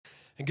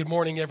And good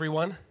morning,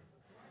 everyone.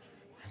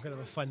 I'm going to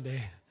have a fun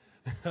day.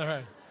 All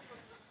right.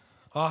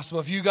 Awesome.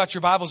 Well, if you got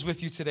your Bibles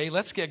with you today,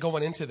 let's get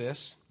going into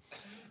this.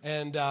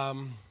 And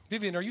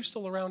Vivian, are you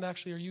still around,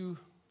 actually? Did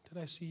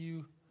I see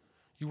you?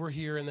 You were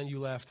here and then you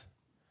left. Is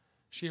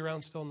she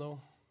around still?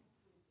 No?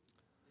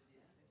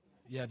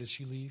 Yeah, did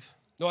she leave?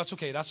 No, that's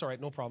okay. That's all right.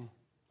 No problem.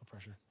 No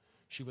pressure.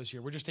 She was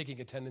here. We're just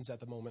taking attendance at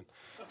the moment.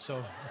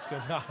 So that's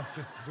good.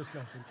 Just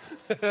messing.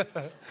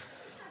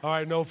 All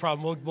right, no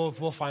problem.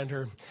 We'll find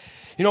her.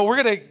 You know,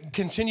 we're going to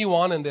continue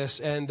on in this.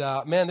 And,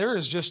 man, there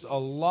is just a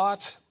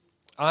lot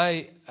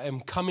I am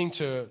coming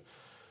to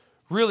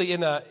really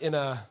in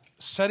a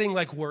setting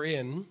like we're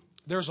in.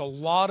 There's a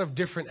lot of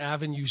different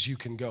avenues you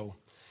can go.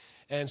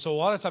 And so a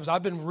lot of times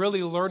I've been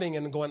really learning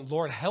and going,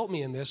 Lord, help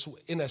me in this,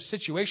 in a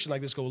situation like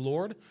this. Go,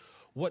 Lord,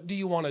 what do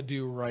you want to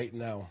do right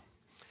now?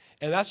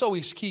 And that's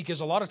always key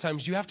because a lot of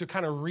times you have to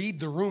kind of read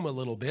the room a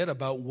little bit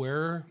about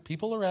where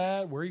people are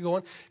at, where you're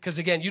going. Because,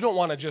 again, you don't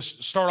want to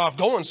just start off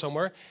going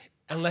somewhere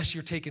unless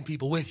you're taking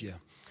people with you.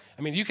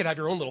 I mean, you could have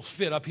your own little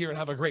fit up here and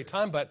have a great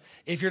time, but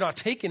if you're not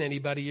taking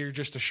anybody, you're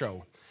just a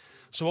show.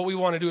 So what we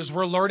want to do is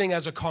we're learning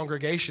as a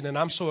congregation, and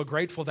I'm so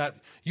grateful that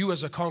you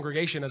as a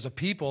congregation, as a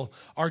people,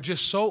 are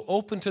just so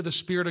open to the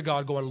Spirit of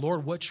God going,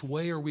 Lord, which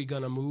way are we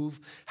going to move?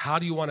 How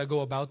do you want to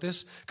go about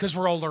this? Because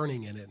we're all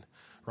learning in it,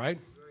 right?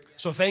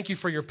 So thank you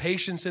for your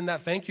patience in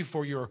that. Thank you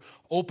for your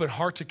open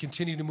heart to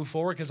continue to move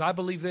forward, because I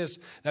believe this,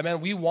 that,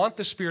 man, we want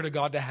the Spirit of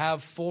God to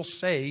have full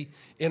say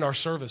in our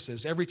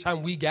services. Every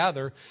time we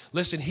gather,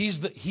 listen, He's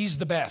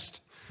the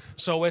best.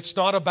 So it's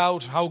not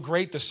about how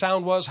great the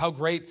sound was, how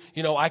great,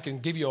 I can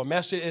give you a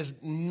message.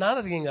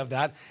 None of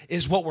that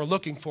is what we're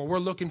looking for. We're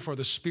looking for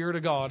the Spirit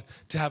of God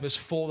to have His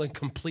full and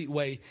complete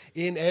way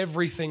in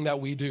everything that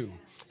we do.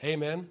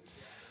 Amen.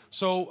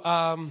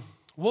 So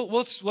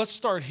let's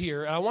start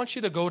here. I want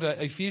you to go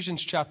to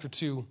Ephesians chapter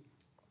 2.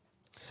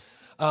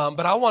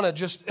 But I want to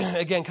just,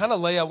 again, kind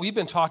of lay out. We've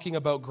been talking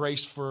about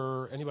grace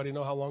for, anybody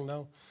know how long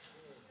now?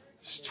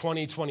 It's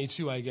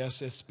 2022, I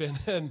guess. It's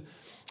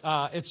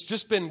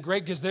just been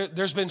great because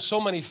there's been so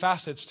many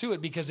facets to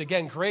it because,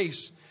 again,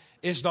 grace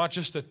is not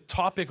just a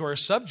topic or a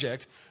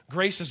subject.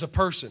 Grace is a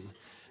person.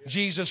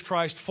 Jesus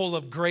Christ, full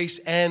of grace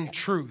and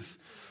truth.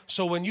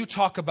 So when you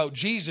talk about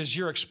Jesus,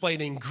 you're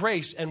explaining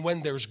grace, and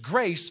when there's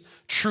grace,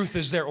 truth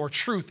is there, or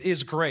truth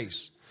is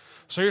grace.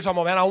 So you're talking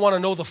about, man, I want to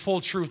know the full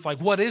truth. Like,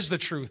 what is the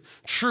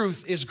truth?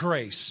 Truth is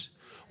grace.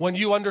 When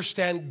you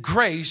understand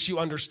grace, you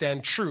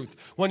understand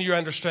truth. When you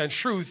understand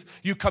truth,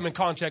 you come in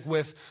contact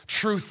with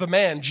truth, the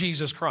man,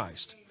 Jesus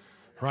Christ.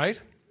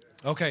 Right?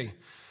 Okay.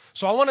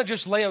 So I want to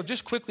just lay out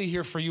just quickly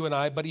here for you and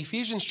I, but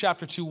Ephesians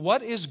chapter 2,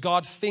 what is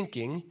God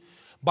thinking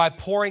by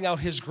pouring out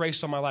His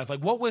grace on my life?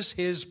 Like, what was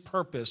His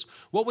purpose?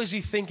 What was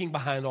He thinking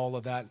behind all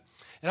of that?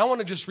 And I want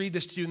to just read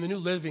this to you in the New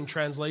Living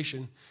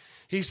Translation.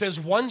 He says,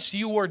 once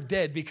you were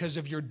dead because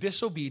of your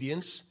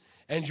disobedience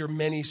and your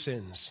many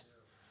sins.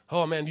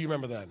 Oh, man, do you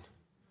remember that?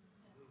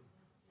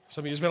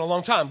 Some of you, it's been a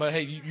long time, but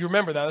hey, you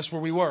remember that. That's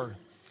where we were.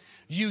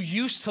 You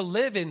used to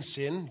live in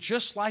sin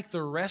just like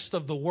the rest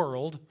of the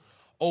world,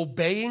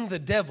 obeying the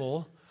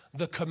devil,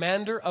 the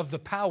commander of the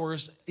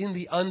powers in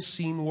the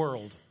unseen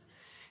world.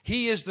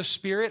 He is the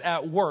spirit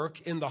at work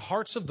in the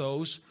hearts of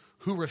those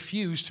who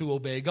refuse to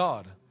obey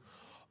God.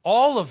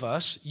 All of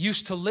us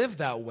used to live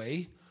that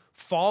way,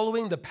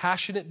 following the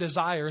passionate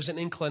desires and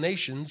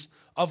inclinations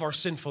of our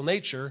sinful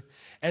nature,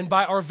 and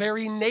by our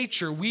very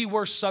nature, we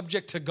were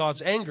subject to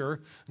God's anger,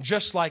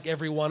 just like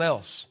everyone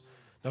else.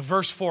 Now,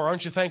 verse 4,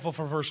 aren't you thankful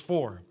for verse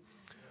 4?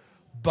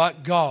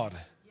 But God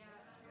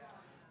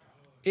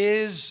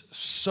is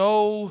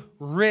so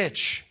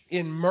rich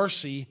in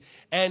mercy,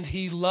 and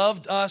He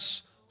loved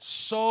us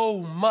so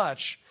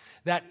much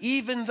that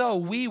even though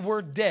we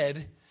were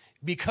dead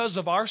because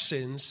of our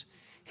sins,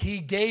 He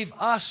gave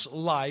us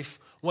life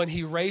when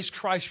He raised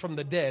Christ from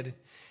the dead.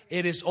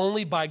 It is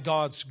only by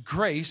God's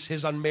grace,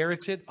 His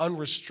unmerited,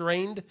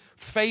 unrestrained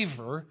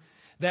favor,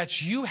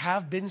 that you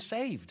have been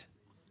saved.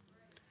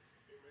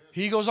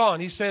 He goes on,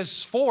 he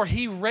says, for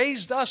He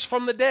raised us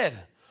from the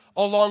dead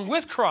along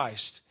with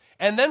Christ.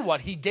 And then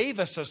what? He gave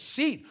us a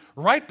seat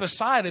right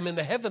beside Him in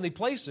the heavenly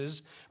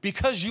places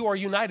because you are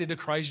united to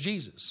Christ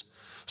Jesus.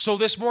 So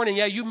this morning,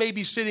 you may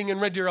be sitting in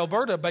Red Deer,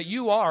 Alberta, but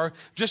you are,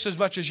 just as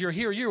much as you're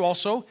here, you're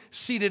also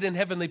seated in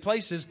heavenly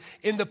places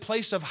in the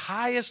place of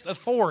highest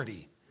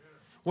authority.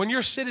 When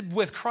you're seated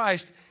with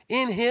Christ,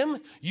 in Him,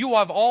 you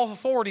have all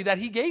authority that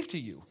He gave to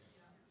you.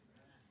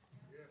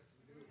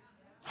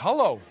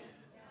 Hello.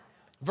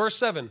 Verse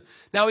 7.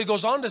 Now he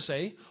goes on to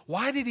say,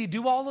 why did He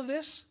do all of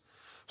this?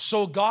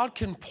 So God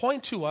can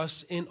point to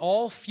us in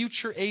all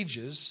future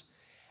ages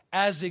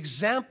as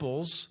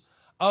examples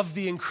of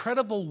the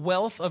incredible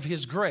wealth of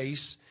His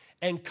grace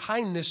and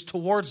kindness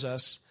towards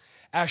us,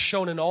 as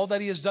shown in all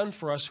that He has done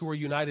for us who are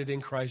united in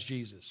Christ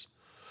Jesus.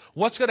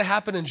 What's going to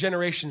happen in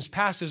generations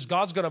past is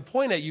God's going to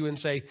point at you and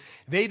say,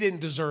 they didn't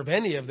deserve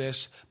any of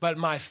this, but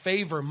my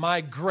favor, my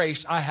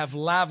grace, I have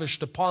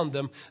lavished upon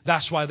them.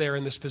 That's why they're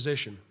in this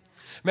position.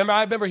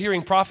 I remember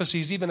hearing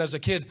prophecies even as a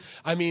kid.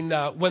 I mean,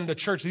 when the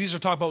church, these are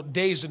talking about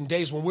days and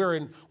days when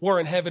we're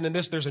in heaven and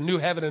there's a new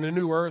heaven and a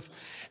new earth.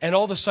 And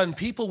all of a sudden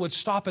people would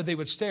stop and they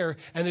would stare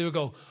and they would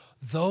go,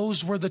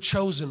 those were the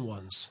chosen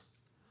ones.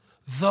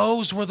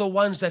 Those were the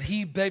ones that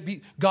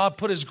God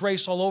put his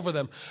grace all over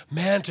them.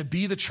 Man, to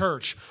be the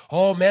church.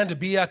 Oh, man, to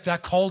be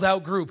that called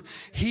out group.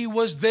 They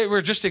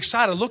were just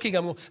excited looking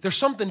at him. There's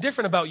something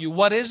different about you.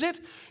 What is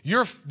it?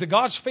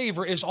 God's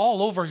favor is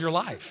all over your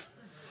life.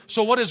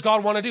 So what does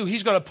God want to do?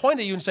 He's going to point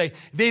at you and say,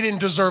 they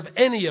didn't deserve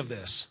any of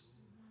this.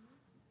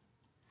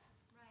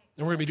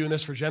 And we're going to be doing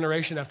this for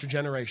generation after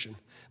generation.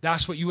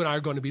 That's what you and I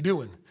are going to be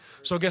doing.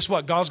 So guess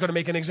what? God's going to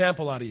make an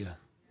example out of you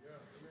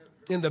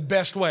in the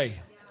best way.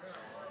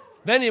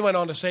 Then he went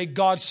on to say,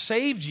 God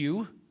saved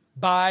you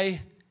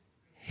by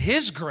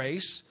his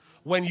grace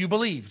when you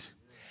believed.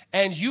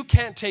 And you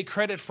can't take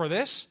credit for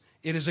this.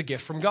 It is a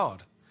gift from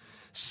God.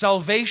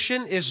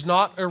 Salvation is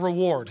not a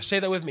reward. Say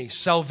that with me.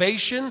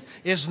 Salvation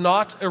is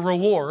not a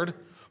reward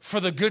for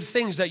the good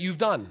things that you've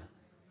done.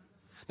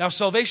 Now,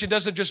 salvation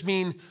doesn't just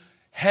mean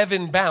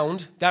heaven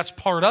bound. That's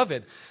part of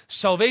it.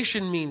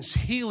 Salvation means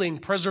healing,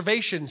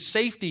 preservation,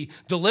 safety,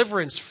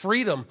 deliverance,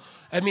 freedom.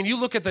 I mean, you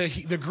look at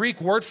the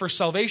Greek word for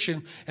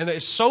salvation, and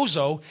it's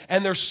sozo,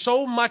 and there's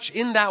so much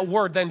in that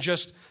word than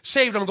just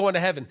saved, I'm going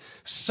to heaven.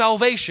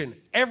 Salvation,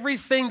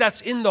 everything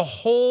that's in the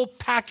whole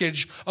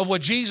package of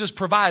what Jesus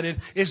provided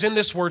is in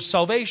this word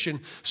salvation.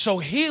 So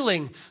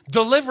healing,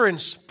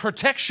 deliverance,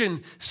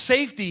 protection,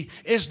 safety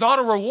is not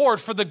a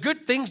reward for the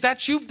good things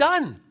that you've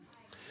done.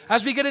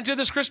 As we get into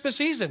this Christmas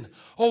season,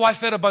 oh, I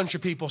fed a bunch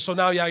of people, so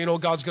now,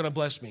 God's going to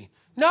bless me.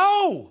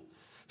 No.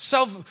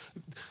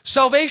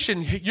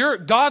 Salvation,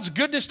 God's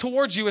goodness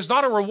towards you is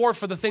not a reward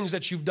for the things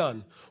that you've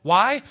done.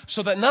 Why?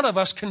 So that none of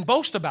us can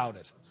boast about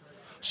it.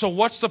 So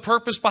what's the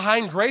purpose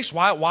behind grace?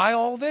 Why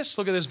all this?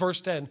 Look at this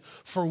verse 10.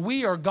 For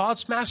we are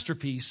God's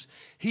masterpiece.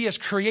 He has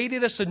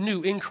created us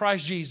anew in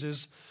Christ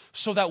Jesus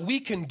so that we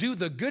can do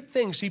the good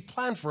things he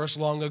planned for us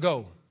long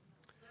ago.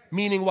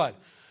 Meaning what?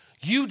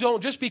 You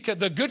don't, just because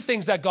the good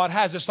things that God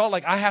has, it's not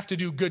like I have to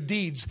do good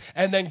deeds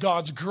and then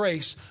God's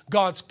grace,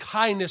 God's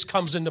kindness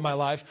comes into my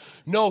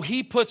life. No,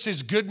 he puts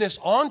his goodness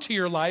onto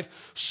your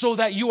life so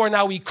that you are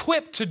now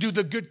equipped to do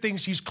the good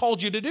things he's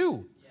called you to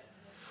do.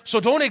 So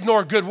don't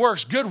ignore good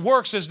works. Good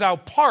works is now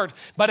part,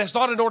 but it's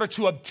not in order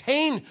to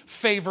obtain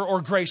favor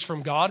or grace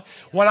from God.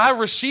 When I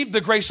receive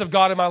the grace of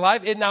God in my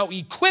life, it now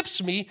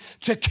equips me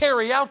to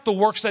carry out the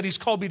works that he's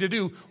called me to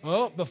do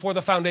before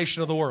the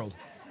foundation of the world.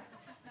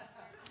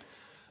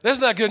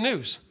 Isn't that good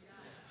news?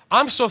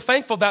 I'm so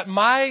thankful that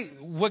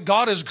what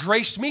God has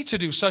graced me to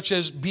do, such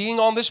as being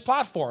on this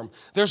platform.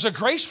 There's a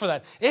grace for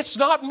that. It's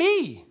not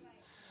me.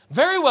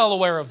 Very well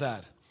aware of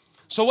that.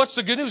 So what's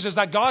the good news is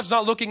that God's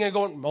not looking and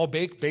going,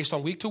 based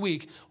on week to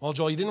week. Well,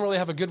 Joel, you didn't really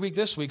have a good week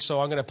this week,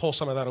 so I'm going to pull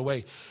some of that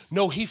away.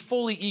 No, he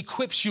fully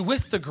equips you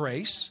with the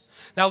grace.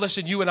 Now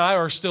listen, you and I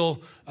are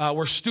still,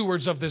 we're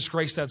stewards of this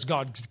grace that's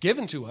God's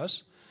given to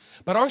us.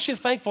 But aren't you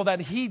thankful that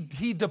he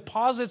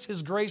deposits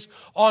his grace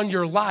on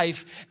your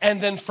life, and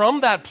then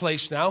from that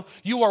place now,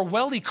 you are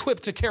well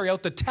equipped to carry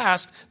out the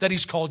task that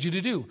he's called you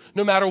to do,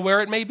 no matter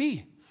where it may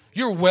be.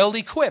 You're well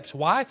equipped.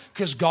 Why?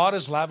 Because God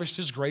has lavished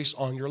his grace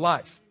on your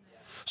life.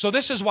 So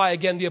this is why,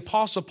 again, the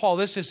Apostle Paul,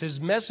 this is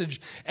his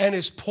message and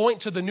his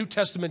point to the New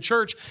Testament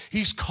church.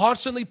 He's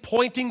constantly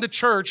pointing the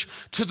church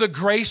to the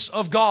grace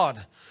of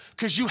God.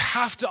 Because you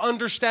have to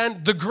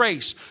understand the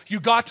grace. You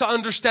got to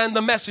understand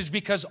the message,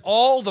 because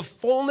all the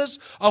fullness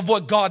of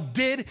what God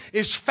did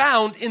is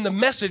found in the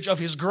message of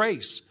his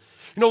grace.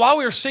 While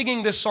we were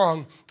singing this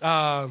song,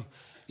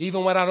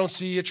 even when I don't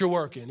see it, you're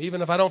working.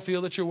 Even if I don't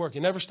feel that you're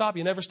working. You never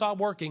stop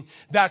working.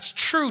 That's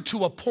true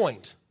to a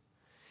point.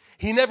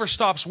 He never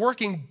stops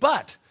working,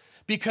 but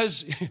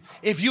because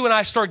if you and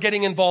I start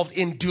getting involved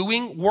in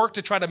doing work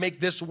to try to make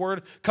this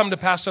word come to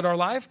pass in our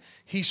life,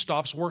 he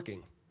stops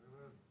working.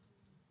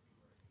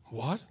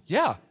 What?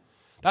 Yeah.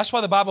 That's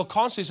why the Bible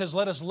constantly says,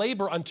 let us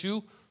labor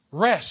unto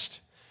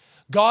rest.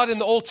 God in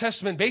the Old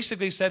Testament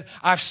basically said,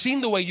 I've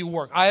seen the way you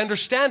work. I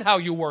understand how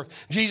you work.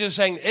 Jesus is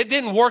saying, it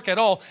didn't work at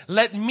all.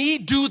 Let me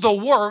do the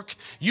work.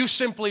 You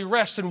simply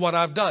rest in what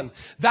I've done.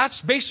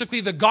 That's basically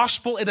the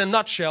gospel in a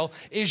nutshell,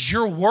 is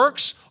your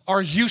works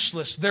are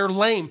useless. They're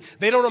lame.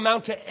 They don't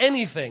amount to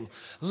anything.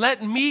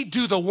 Let me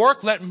do the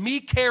work. Let me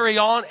carry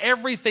on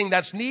everything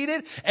that's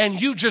needed, and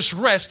you just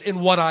rest in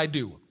what I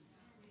do.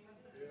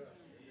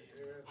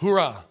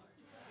 Hoorah.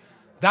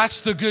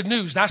 That's the good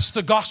news. That's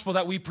the gospel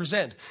that we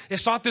present.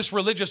 It's not this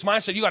religious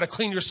mindset. You got to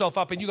clean yourself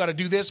up and you got to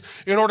do this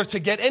in order to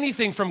get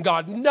anything from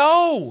God.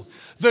 No,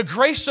 the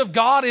grace of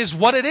God is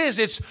what it is.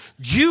 It's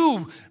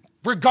you,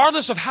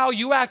 regardless of how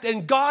you act,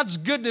 and God's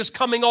goodness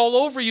coming all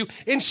over you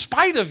in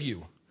spite of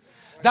you.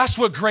 That's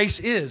what grace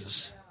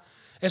is.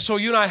 And so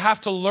you and I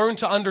have to learn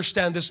to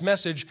understand this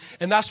message.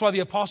 And that's why the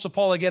Apostle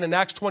Paul, again, in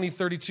Acts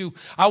 20:32,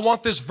 I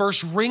want this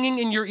verse ringing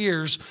in your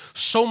ears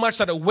so much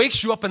that it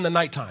wakes you up in the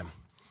nighttime.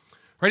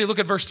 Ready? Look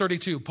at verse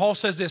 32. Paul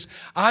says this,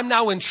 I'm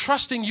now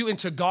entrusting you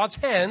into God's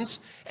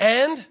hands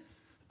and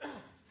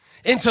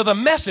into the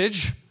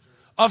message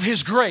of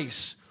His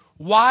grace.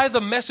 Why the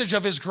message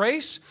of His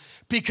grace?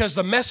 Because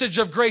the message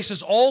of grace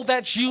is all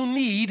that you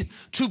need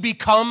to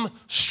become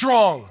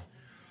strong.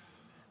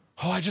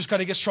 Oh, I just got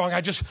to get strong.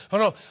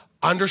 No.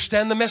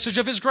 Understand the message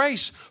of His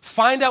grace.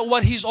 Find out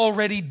what He's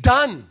already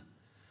done.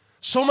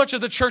 So much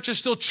of the church is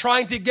still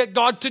trying to get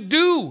God to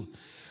do.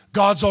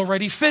 God's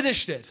already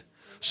finished it.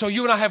 So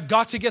you and I have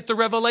got to get the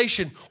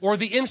revelation or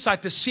the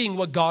insight to seeing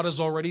what God has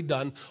already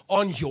done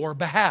on your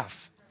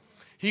behalf.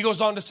 He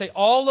goes on to say,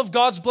 all of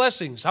God's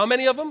blessings. How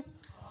many of them?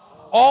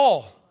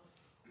 All.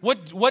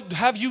 What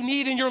have you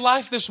need in your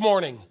life this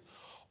morning?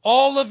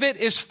 All of it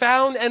is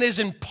found and is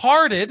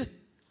imparted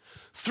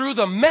through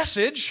the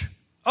message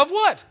of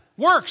what?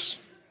 Works.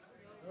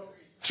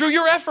 Through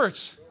your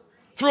efforts.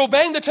 Through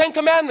obeying the 10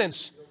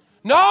 Commandments.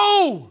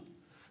 No.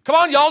 Come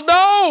on, y'all,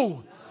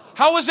 no.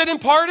 How is it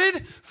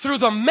imparted? Through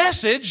the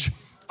message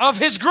of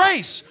His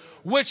grace,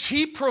 which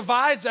He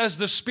provides as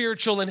the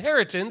spiritual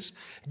inheritance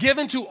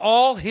given to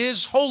all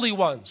His holy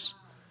ones.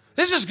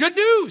 This is good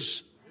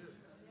news.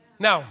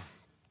 Now,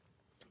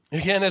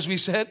 again, as we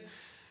said,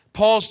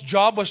 Paul's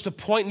job was to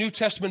point New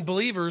Testament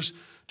believers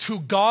to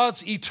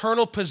God's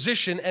eternal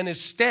position and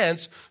His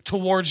stance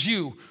towards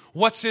you.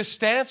 What's His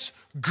stance?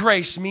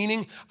 Grace,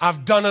 meaning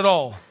I've done it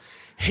all.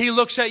 He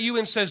looks at you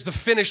and says, the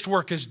finished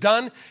work is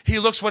done. He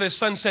looks what His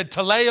Son said,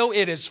 teleo,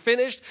 it is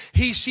finished.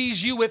 He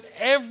sees you with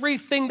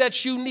everything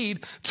that you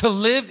need to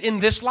live in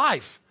this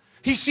life.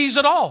 He sees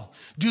it all.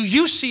 Do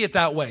you see it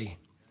that way?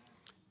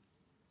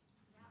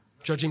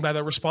 Judging by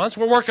that response,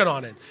 we're working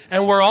on it.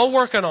 And we're all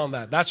working on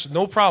that. That's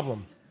no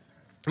problem.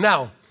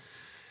 Now,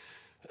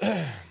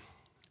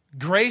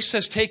 grace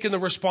has taken the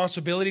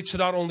responsibility to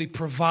not only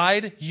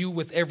provide you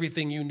with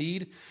everything you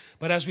need,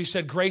 but as we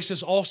said, grace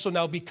has also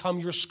now become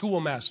your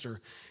schoolmaster.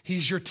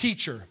 He's your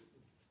teacher.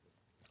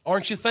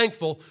 Aren't you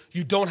thankful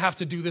you don't have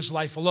to do this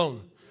life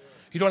alone?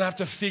 You don't have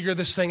to figure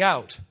this thing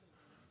out.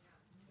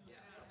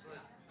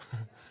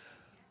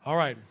 All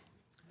right.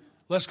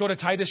 Let's go to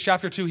Titus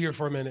chapter 2 here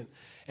for a minute.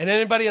 And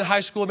anybody in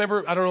high school,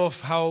 remember, I don't know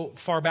how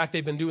far back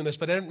they've been doing this,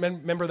 but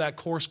remember that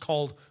course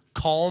called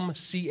CALM,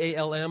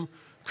 C-A-L-M,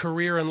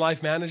 Career and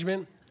Life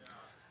Management?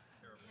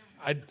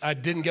 I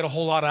didn't get a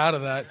whole lot out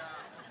of that.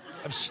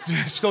 I'm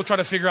still trying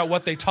to figure out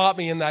what they taught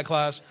me in that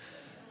class.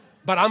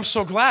 But I'm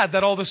so glad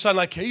that all of a sudden,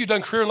 like, hey, you've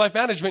done career and life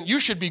management. You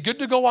should be good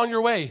to go on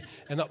your way.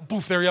 And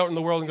poof, there you're out in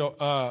the world and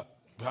go,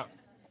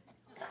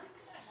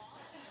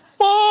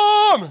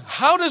 Mom,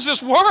 how does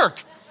this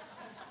work?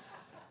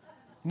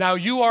 Now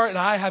you and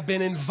I have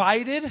been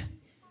invited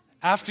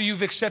after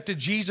you've accepted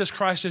Jesus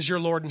Christ as your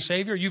Lord and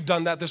Savior. You've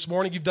done that this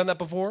morning. You've done that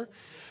before.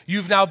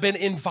 You've now been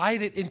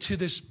invited into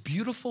this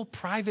beautiful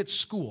private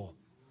school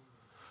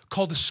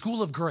called the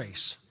School of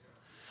Grace.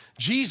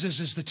 Jesus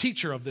is the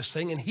teacher of this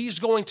thing, and He's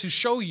going to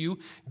show you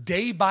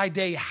day by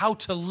day how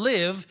to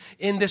live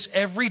in this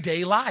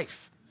everyday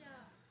life.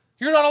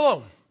 You're not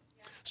alone.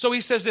 So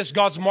He says this,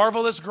 God's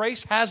marvelous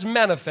grace has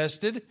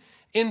manifested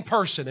in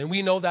person, and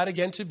we know that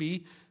again to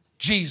be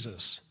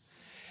Jesus.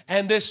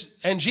 And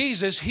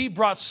Jesus, He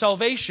brought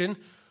salvation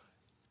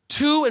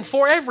to and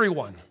for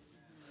everyone.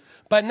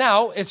 But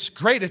now it's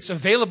great, it's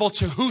available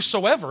to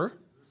whosoever.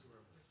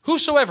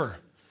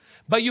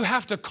 But you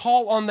have to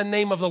call on the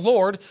name of the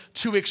Lord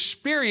to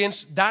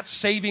experience that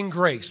saving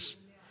grace.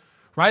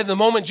 Right? The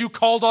moment you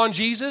called on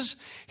Jesus,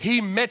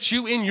 He met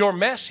you in your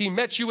mess. He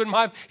met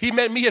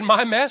me in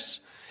my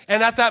mess.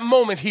 And at that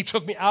moment, He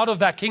took me out of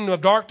that kingdom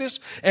of darkness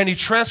and He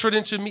transferred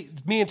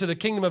me into the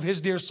kingdom of His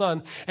dear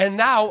Son. And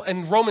now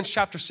in Romans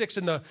chapter 6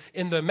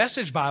 in the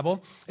Message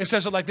Bible, it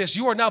says it like this,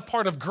 you are now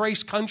part of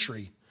grace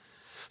country.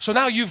 So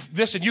now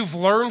you've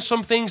learned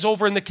some things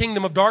over in the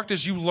kingdom of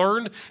darkness. You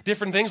learned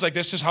different things like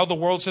this is how the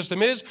world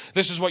system is.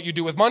 This is what you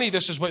do with money.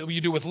 This is what you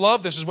do with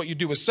love. This is what you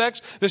do with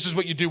sex. This is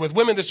what you do with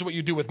women. This is what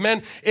you do with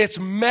men. It's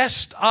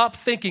messed up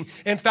thinking.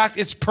 In fact,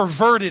 it's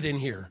perverted in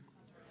here.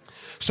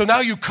 So now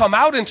you come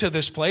out into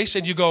this place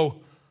and you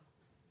go,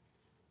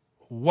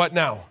 what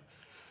now?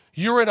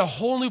 You're in a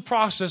whole new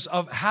process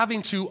of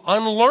having to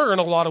unlearn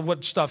a lot of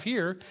what stuff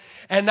here.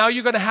 And now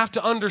you're going to have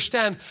to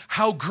understand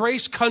how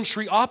Grace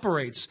Country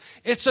operates.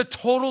 It's a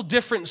total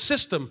different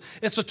system.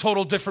 It's a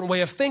total different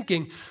way of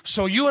thinking.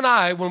 So you and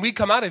I, when we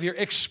come out of here,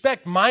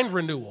 expect mind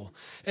renewal.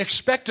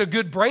 Expect a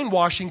good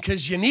brainwashing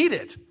because you need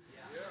it.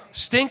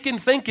 Stinking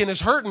thinking is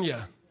hurting you.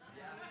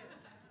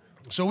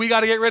 So we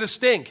got to get rid of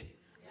stink.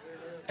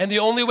 And the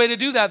only way to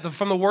do that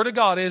from the Word of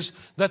God is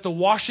that the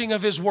washing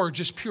of His Word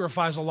just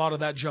purifies a lot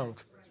of that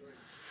junk.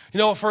 You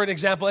know, for an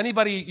example,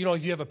 anybody, you know,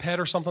 if you have a pet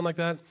or something like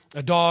that,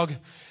 a dog,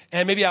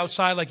 and maybe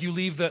outside, like you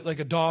leave like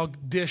a dog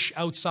dish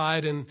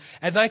outside, and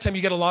at nighttime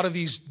you get a lot of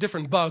these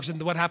different bugs,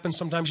 and what happens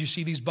sometimes you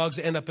see these bugs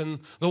end up in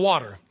the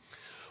water.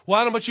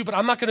 Well, I don't know about you, but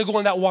I'm not going to go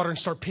in that water and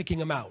start picking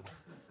them out.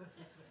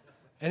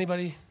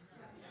 Anybody?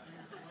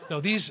 No,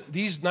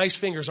 these nice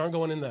fingers aren't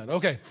going in that.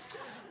 Okay.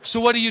 So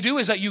what do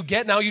is that you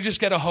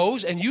just get a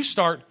hose and you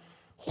start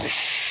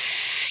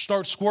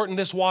squirting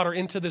this water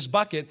into this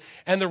bucket,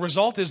 and the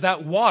result is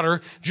that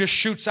water just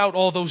shoots out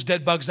all those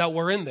dead bugs that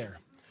were in there.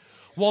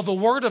 Well, the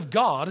Word of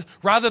God,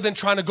 rather than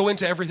trying to go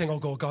into everything, oh,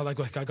 God, I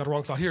got a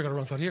wrong thought here, I got a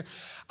wrong thought here.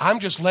 I'm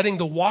just letting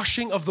the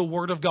washing of the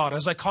Word of God,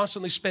 as I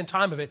constantly spend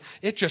time of it,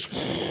 it just...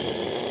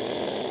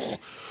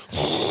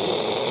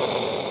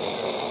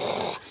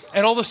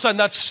 And all of a sudden,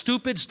 that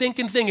stupid,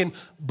 stinking thing, and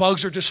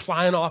bugs are just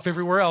flying off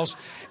everywhere else.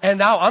 And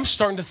now I'm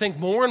starting to think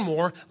more and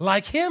more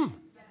like Him.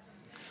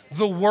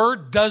 The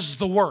Word does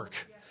the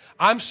work.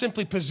 I'm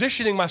simply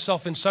positioning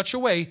myself in such a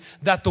way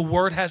that the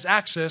Word has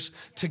access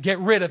to get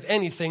rid of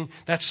anything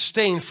that's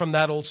stained from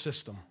that old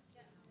system.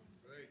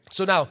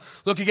 So now,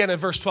 look again at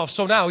verse 12.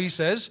 So now, he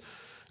says,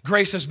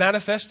 grace is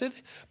manifested,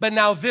 but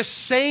now this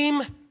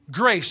same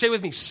grace, say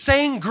with me,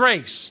 same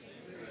grace.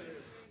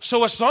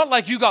 So it's not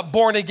like you got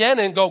born again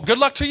and go, good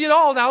luck to you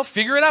all now,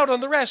 figure it out on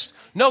the rest.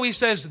 No, he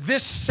says,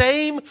 this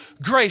same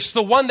grace,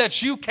 the one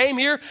that you came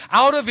here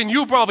out of, and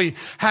you probably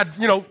had,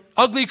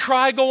 ugly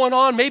cry going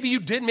on. Maybe you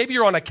did. Maybe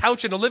you're on a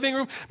couch in a living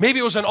room. Maybe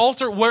it was an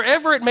altar.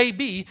 Wherever it may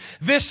be,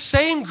 this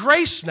same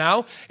grace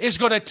now is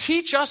going to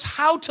teach us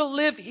how to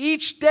live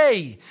each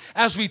day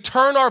as we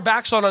turn our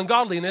backs on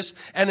ungodliness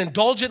and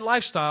indulgent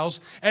lifestyles.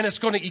 And it's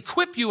going to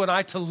equip you and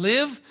I to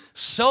live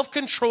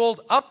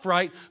self-controlled,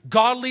 upright,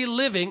 godly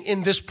living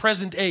in this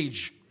present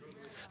age.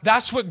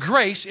 That's what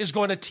grace is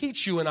going to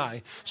teach you and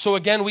I. So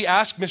again, we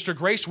ask Mr.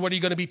 Grace, what are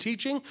you going to be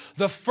teaching?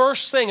 The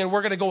first thing, and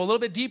we're going to go a little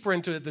bit deeper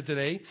into it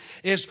today,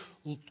 is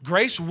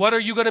Grace, what are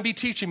you going to be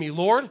teaching me?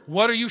 Lord,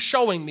 what are you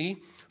showing me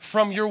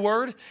from your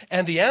word?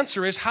 And the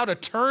answer is how to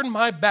turn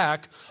my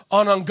back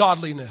on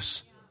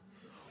ungodliness.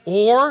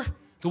 Or,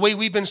 the way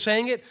we've been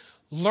saying it,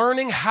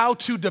 learning how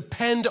to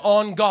depend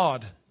on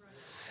God.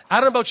 I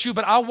don't know about you,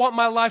 but I want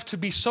my life to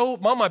be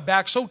on my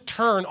back, so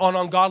turned on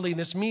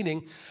ungodliness,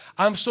 meaning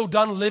I'm so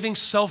done living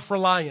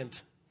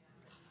self-reliant,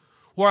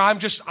 where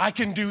I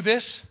can do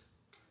this.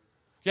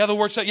 Yeah, the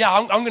word said,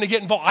 I'm going to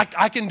get involved.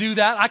 I can do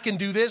that. I can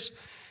do this.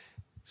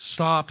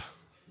 Stop.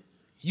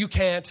 You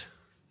can't.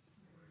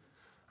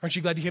 Aren't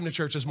you glad you came to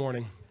church this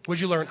morning?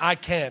 What'd you learn? I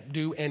can't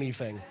do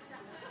anything.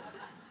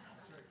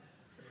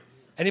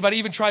 Anybody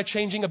even try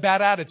changing a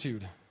bad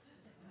attitude?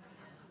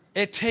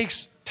 It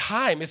takes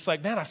time. It's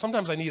like, man,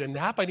 sometimes I need a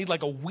nap. I need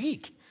like a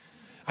week.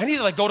 I need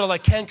to go to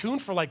Cancun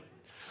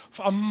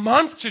for a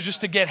month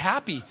to get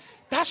happy.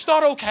 That's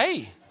not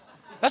okay.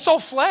 That's all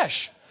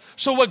flesh.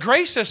 So what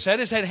Grace has said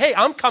is that, hey,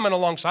 I'm coming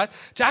alongside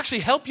to actually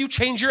help you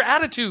change your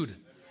attitude.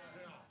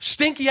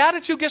 Stinky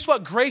attitude, guess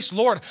what? Grace,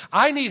 Lord,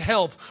 I need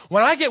help.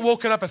 When I get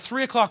woken up at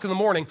 3 o'clock in the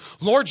morning,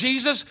 Lord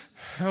Jesus,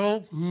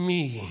 help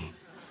me.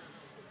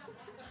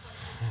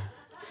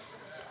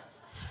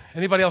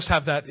 Anybody else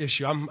have that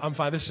issue? I'm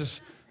fine. This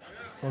is,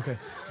 okay.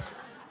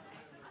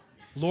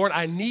 Lord,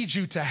 I need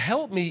you to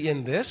help me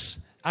in this.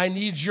 I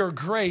need your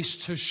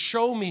grace to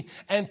show me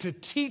and to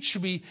teach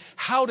me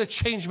how to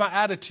change my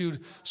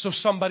attitude so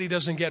somebody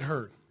doesn't get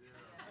hurt.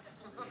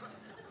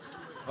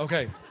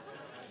 Okay.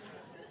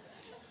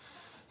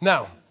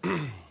 Now,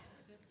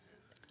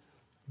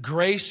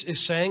 Grace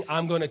is saying,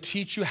 I'm going to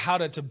teach you how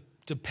to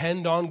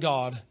depend on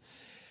God.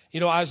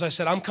 As I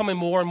said, I'm coming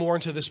more and more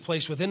into this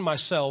place within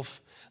myself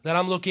that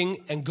I'm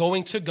looking and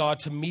going to God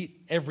to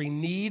meet every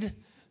need,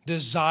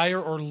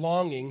 desire, or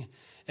longing,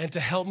 and to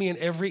help me in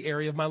every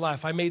area of my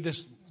life. I made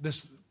this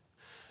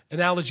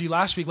analogy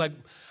last week.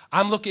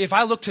 If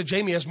I look to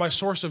Jamie as my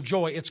source of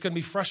joy, it's going to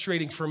be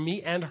frustrating for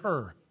me and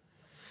her.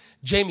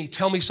 Jamie,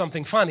 tell me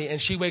something funny.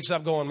 And she wakes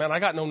up going, man, I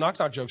got no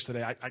knock-knock jokes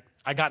today.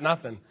 I got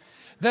nothing.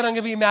 Then I'm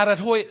going to be mad at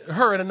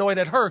her and annoyed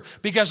at her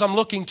because I'm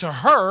looking to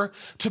her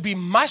to be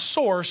my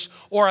source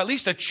or at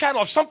least a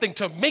channel of something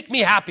to make me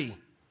happy.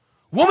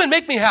 Woman,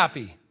 make me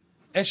happy.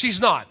 And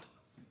she's not.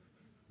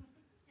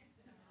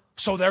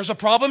 So there's a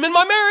problem in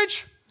my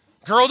marriage.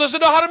 Girl doesn't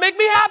know how to make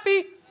me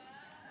happy.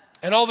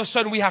 And all of a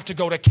sudden we have to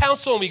go to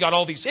counsel and we got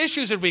all these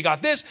issues and we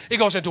got this. It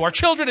goes into our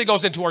children. It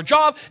goes into our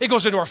job. It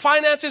goes into our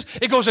finances.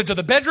 It goes into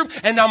the bedroom.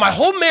 And now my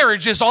whole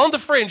marriage is on the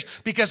fringe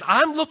because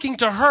I'm looking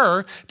to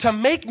her to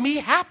make me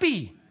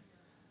happy.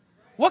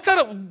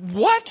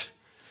 What?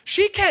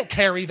 She can't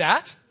carry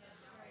that.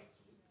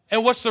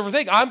 And what's the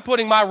thing? I'm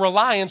putting my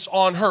reliance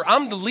on her.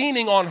 I'm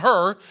leaning on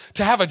her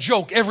to have a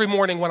joke every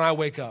morning when I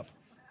wake up.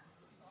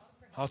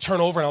 I'll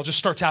turn over and I'll just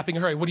start tapping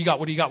her. Hey, what do you got?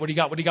 What do you got? What do you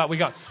got? What do you got? What do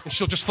you got? And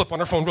she'll just flip on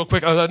her phone real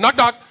quick. Knock,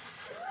 knock.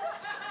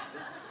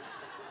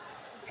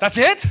 That's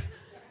it?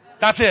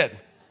 That's it.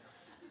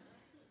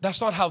 That's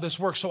not how this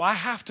works. So I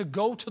have to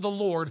go to the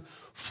Lord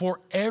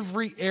for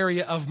every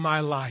area of my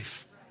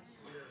life.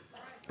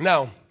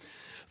 Now,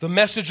 the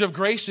message of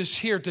grace is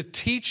here to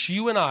teach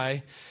you and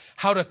I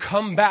how to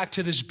come back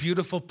to this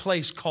beautiful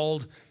place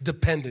called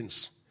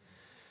dependence.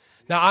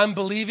 Now, I'm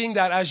believing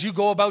that as you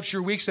go about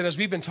your weeks, and as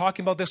we've been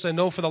talking about this, I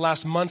know for the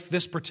last month,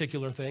 this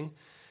particular thing,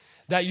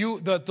 that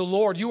the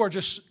Lord, you are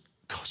just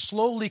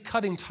slowly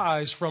cutting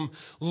ties from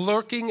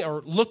looking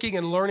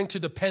and learning to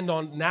depend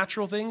on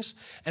natural things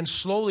and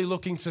slowly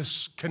looking to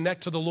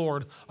connect to the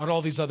Lord on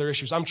all these other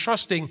issues. I'm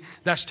trusting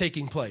that's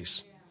taking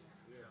place.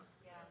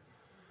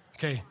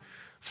 Okay,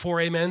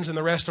 4 amens and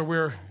the rest are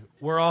we're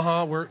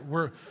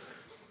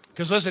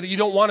because listen, you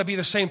don't want to be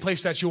the same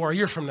place that you are a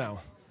year from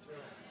now.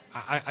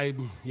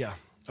 Yeah,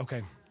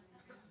 okay.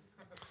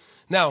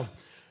 Now,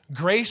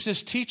 grace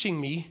is teaching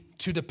me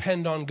to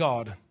depend on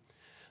God.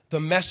 The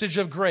message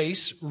of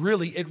grace,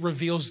 really, it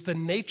reveals the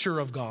nature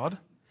of God.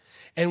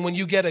 And when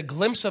you get a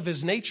glimpse of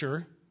his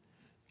nature,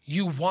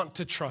 you want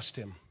to trust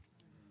him.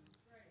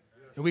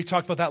 And we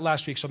talked about that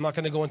last week, so I'm not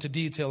going to go into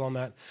detail on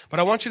that. But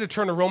I want you to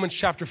turn to Romans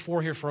chapter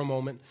 4 here for a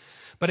moment.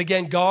 But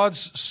again,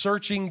 God's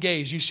searching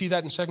gaze, you see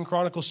that in 2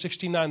 Chronicles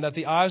 69, that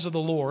the eyes of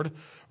the Lord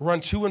run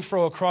to and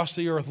fro across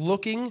the earth,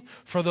 looking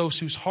for those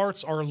whose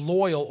hearts are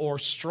loyal or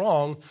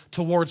strong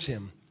towards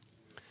him.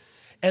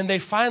 And they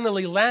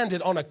finally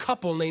landed on a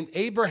couple named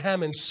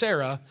Abraham and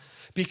Sarah,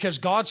 because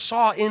God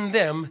saw in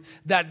them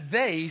that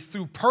they,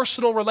 through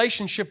personal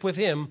relationship with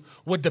him,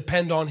 would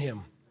depend on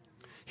him.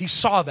 He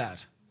saw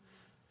that.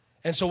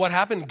 And so what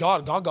happened?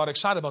 God got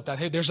excited about that.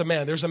 Hey, there's a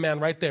man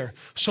right there.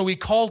 So he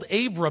called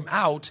Abram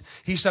out.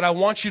 He said, I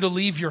want you to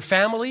leave your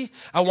family.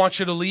 I want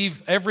you to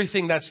leave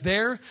everything that's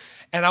there.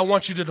 And I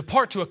want you to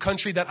depart to a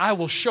country that I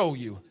will show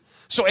you.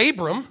 So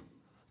Abram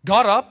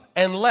got up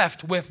and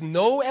left with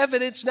no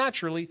evidence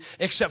naturally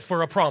except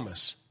for a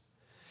promise.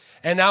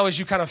 And now as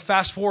you kind of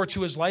fast forward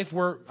to his life,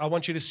 where I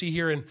want you to see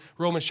here in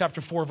Romans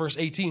chapter 4, verse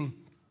 18,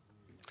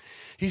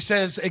 he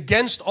says,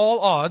 against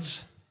all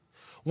odds,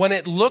 when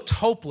it looked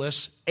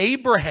hopeless,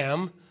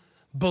 Abraham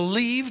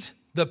believed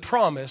the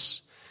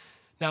promise.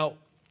 Now,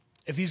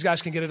 if these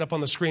guys can get it up on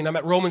the screen, I'm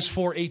at Romans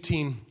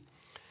 4:18.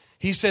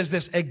 He says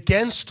this,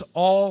 against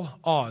all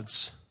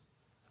odds.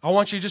 I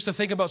want you just to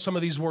think about some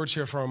of these words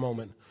here for a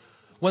moment.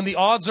 When the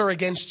odds are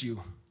against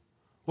you,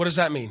 what does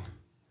that mean?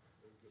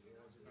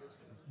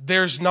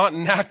 There's no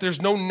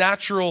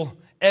natural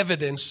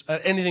evidence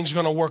anything's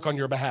going to work on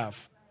your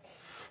behalf.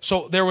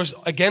 So there was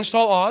against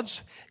all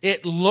odds.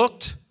 It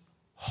looked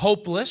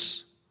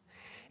hopeless.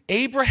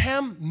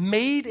 Abraham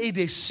made a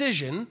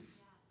decision,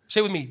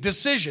 say with me,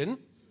 decision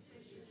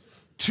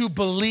to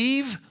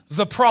believe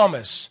the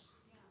promise.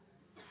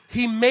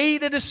 He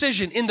made a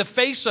decision in the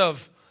face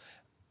of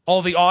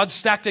all the odds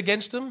stacked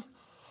against him,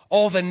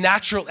 all the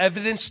natural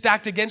evidence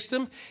stacked against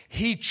him.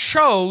 He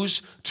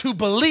chose to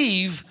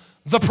believe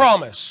the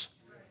promise.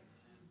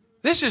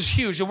 This is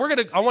huge, and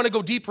I want to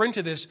go deeper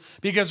into this,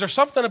 because there's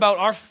something about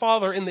our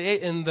father in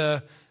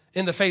the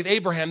faith,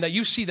 Abraham, that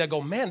you see that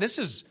go, man, this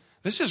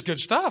is good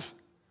stuff.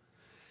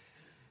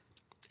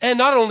 And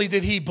not only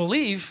did he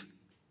believe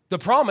the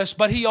promise,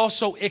 but he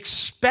also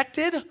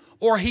expected,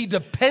 or he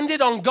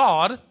depended on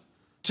God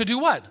to do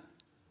what?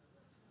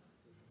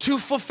 To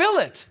fulfill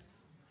it.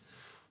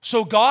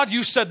 So God,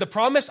 you said the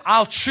promise,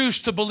 I'll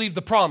choose to believe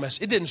the promise.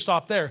 It didn't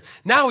stop there.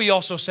 Now he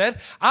also said,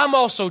 I'm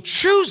also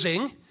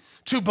choosing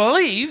to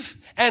believe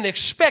and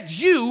expect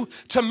you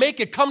to make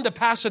it come to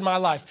pass in my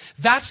life.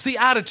 That's the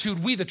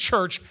attitude we, the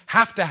church,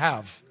 have to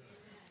have.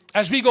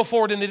 As we go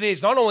forward in the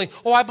days, not only,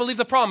 I believe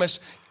the promise.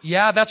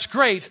 Yeah, that's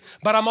great.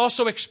 But I'm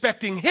also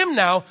expecting him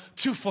now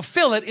to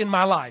fulfill it in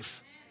my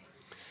life.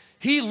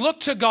 He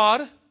looked to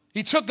God.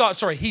 He took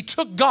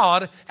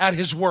God at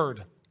his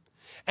word.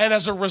 And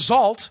as a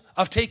result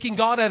of taking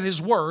God at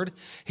his word,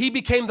 he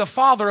became the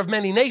father of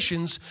many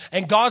nations,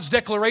 and God's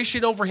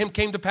declaration over him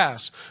came to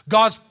pass.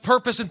 God's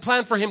purpose and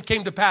plan for him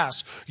came to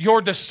pass.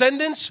 Your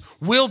descendants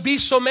will be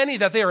so many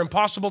that they are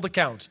impossible to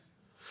count.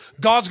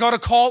 God's got a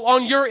call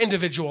on your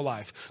individual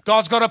life.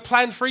 God's got a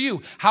plan for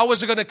you. How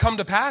is it going to come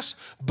to pass?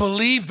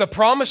 Believe the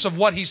promise of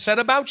what he said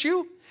about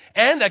you,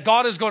 and that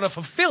God is going to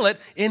fulfill it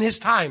in his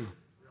time.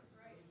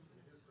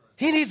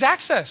 He needs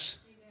access.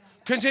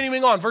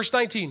 Continuing on, verse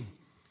 19.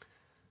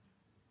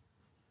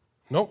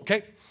 No,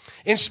 okay.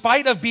 In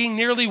spite of being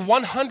nearly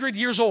 100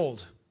 years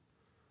old,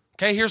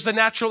 okay, here's the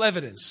natural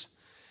evidence.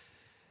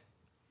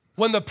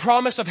 When the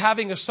promise of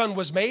having a son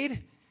was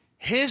made,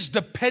 his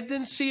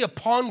dependency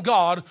upon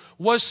God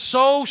was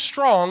so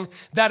strong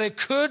that it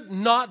could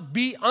not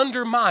be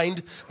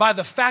undermined by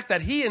the fact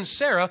that he and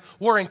Sarah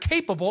were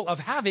incapable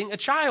of having a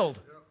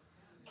child.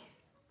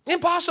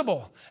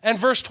 Impossible. And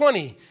verse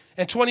 20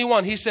 and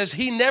 21, he says,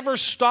 he never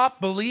stopped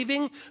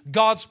believing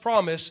God's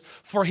promise,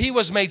 for he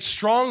was made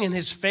strong in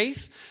his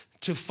faith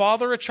to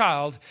father a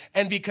child,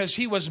 and because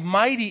he was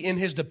mighty in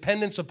his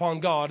dependence upon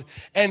God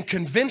and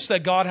convinced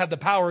that God had the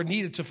power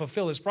needed to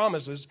fulfill his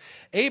promises,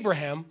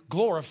 Abraham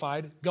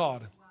glorified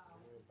God.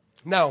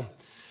 Now,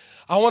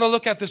 I want to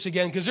look at this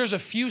again, because there's a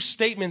few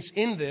statements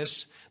in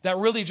this that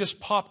really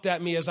just popped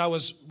at me as I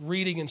was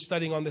reading and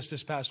studying on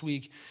this past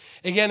week.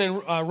 Again, in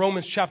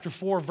Romans chapter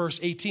 4, verse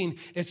 18,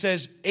 it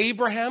says,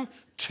 Abraham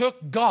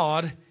took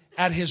God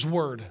at his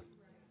word.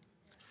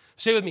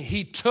 Say with me,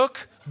 he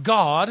took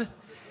God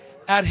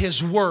at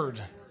his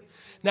word.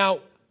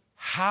 Now,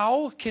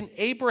 how can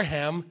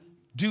Abraham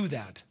do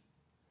that?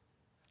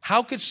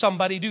 How could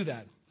somebody do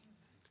that?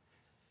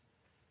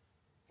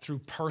 Through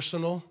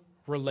personal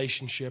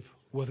relationship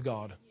with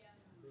God.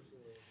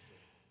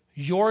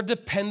 Your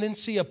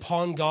dependency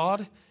upon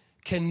God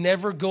can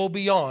never go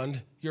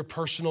beyond your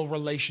personal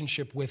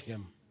relationship with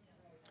him.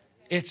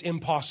 It's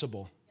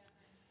impossible.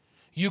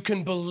 You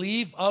can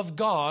believe of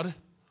God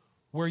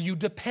where you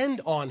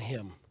depend on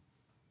him.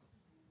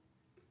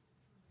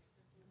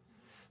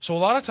 So a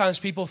lot of times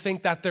people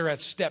think that they're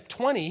at step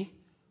 20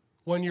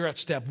 when you're at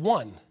step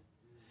 1.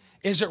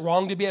 Is it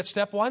wrong to be at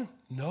step 1?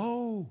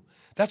 No.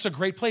 That's a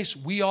great place.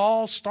 We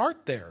all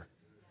start there.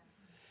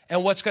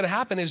 And what's going to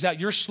happen is that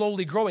you're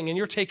slowly growing and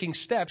you're taking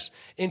steps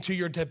into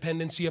your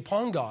dependency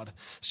upon God.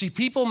 See,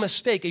 people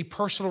mistake a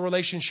personal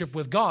relationship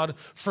with God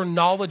for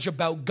knowledge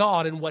about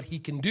God and what he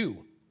can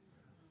do.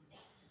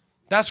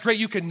 That's great.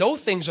 You can know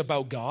things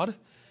about God,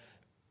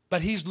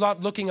 but he's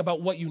not looking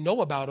about what you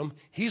know about him.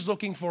 He's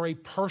looking for a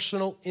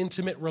personal,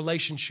 intimate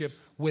relationship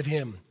with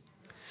him.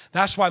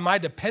 That's why my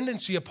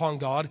dependency upon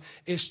God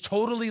is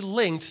totally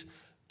linked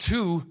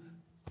to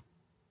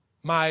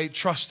my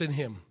trust in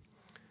him.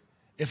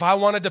 If I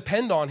want to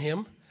depend on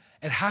him,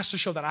 it has to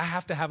show that I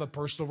have to have a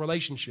personal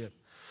relationship.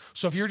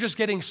 So if you're just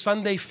getting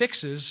Sunday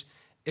fixes,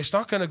 it's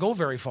not going to go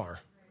very far.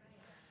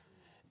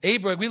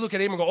 Abraham, we look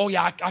at Abraham and go, oh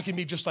yeah, I can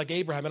be just like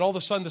Abraham. And all of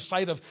a sudden the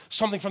sight of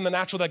something from the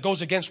natural that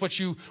goes against what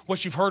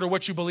you've heard or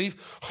what you believe,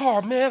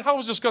 oh man, how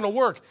is this going to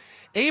work?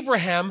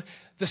 Abraham,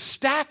 the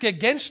stack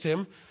against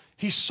him,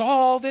 he saw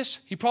all this.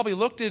 He probably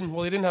looked in,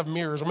 well, they didn't have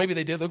mirrors, or maybe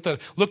they did,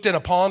 looked in a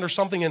pond or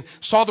something and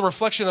saw the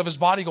reflection of his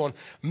body going,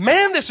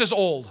 man, this is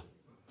old.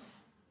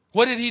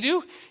 What did he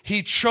do?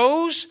 He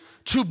chose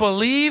to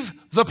believe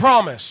the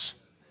promise.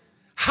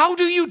 How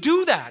do you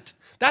do that?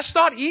 That's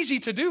not easy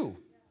to do.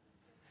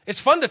 It's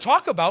fun to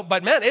talk about,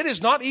 but man, it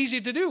is not easy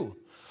to do.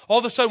 All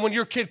of a sudden, when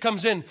your kid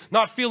comes in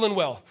not feeling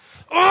well,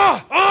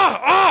 what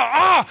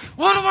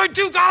do I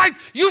do? God,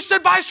 you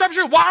said by stripes,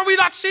 why are we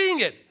not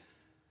seeing it?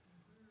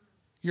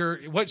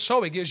 What's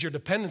showing is your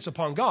dependence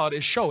upon God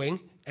is showing,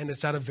 and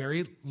it's at a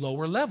very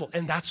lower level,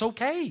 and that's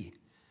okay.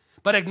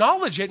 But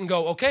acknowledge it and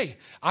go, okay,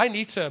 I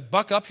need to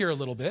buck up here a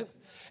little bit,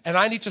 and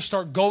I need to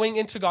start going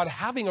into God,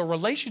 having a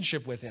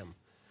relationship with him.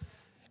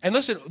 And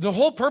listen, the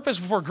whole purpose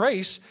for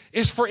grace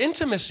is for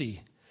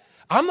intimacy.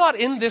 I'm not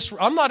in this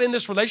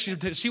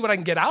relationship to see what I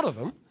can get out of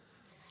him.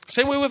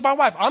 Same way with my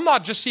wife. I'm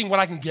not just seeing what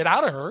I can get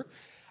out of her.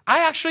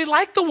 I actually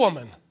like the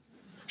woman.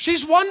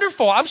 She's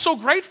wonderful. I'm so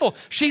grateful.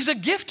 She's a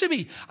gift to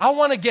me. I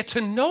want to get to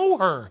know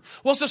her.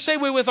 Well, it's the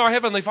same way with our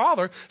Heavenly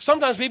Father.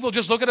 Sometimes people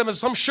just look at him as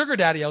some sugar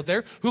daddy out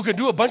there who can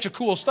do a bunch of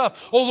cool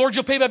stuff. Oh, Lord,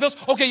 you'll pay my bills?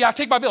 Okay, yeah,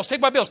 take my bills. Take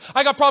my bills.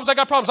 I got problems.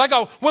 I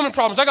got women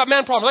problems. I got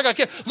man problems. I got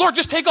kids. Lord,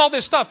 just take all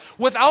this stuff.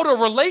 Without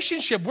a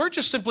relationship, we're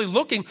just simply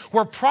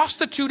we're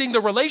prostituting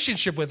the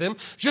relationship with him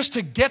just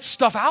to get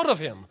stuff out of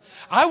him.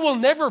 I will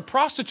never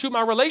prostitute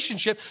my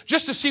relationship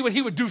just to see what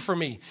he would do for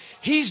me.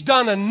 He's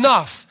done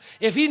enough.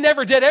 If he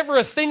never did ever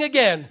a thing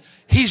again,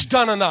 he's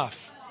done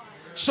enough.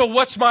 So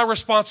what's my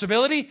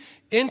responsibility?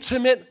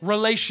 Intimate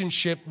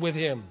relationship with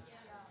him.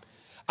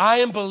 I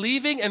am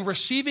believing and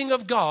receiving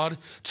of God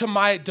to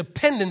my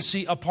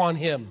dependency upon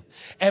him.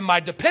 And my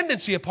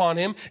dependency upon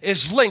him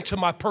is linked to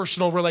my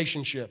personal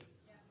relationship.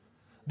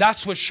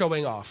 That's what's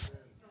showing off.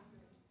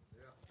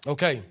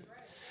 Okay.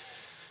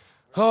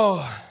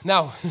 Oh,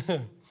 now,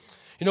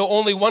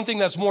 only one thing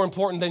that's more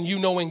important than you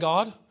knowing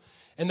God,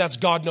 and that's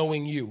God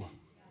knowing you.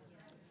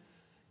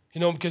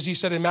 Because he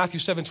said in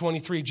Matthew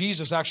 7:23,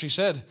 Jesus actually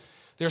said,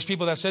 there's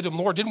people that said to him,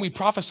 Lord, didn't we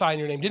prophesy in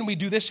your name? Didn't we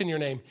do this in your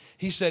name?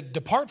 He said,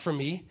 depart from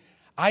me.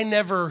 I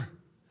never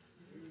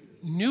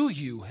knew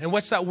you. And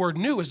what's that word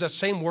knew? Is that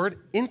same word,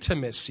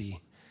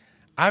 intimacy.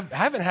 I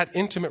haven't had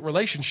intimate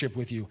relationship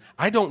with you.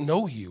 I don't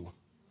know you.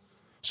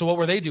 So what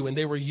were they doing?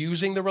 They were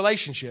using the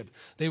relationship.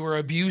 They were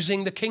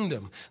abusing the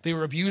kingdom. They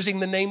were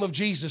abusing the name of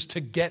Jesus to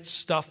get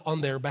stuff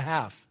on their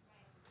behalf.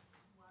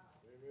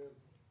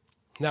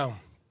 Now,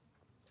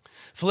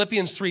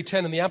 Philippians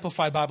 3:10 in the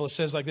Amplified Bible, it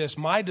says like this,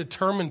 my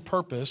determined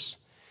purpose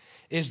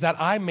is that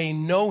I may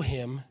know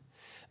him,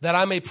 that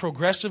I may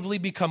progressively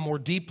become more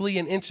deeply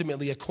and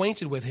intimately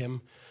acquainted with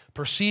him,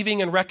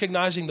 perceiving and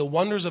recognizing the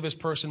wonders of his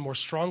person more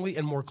strongly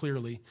and more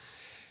clearly.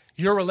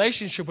 Your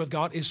relationship with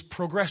God is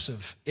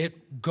progressive.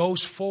 It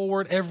goes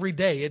forward every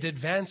day. It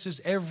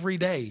advances every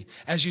day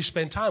as you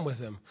spend time with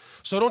him.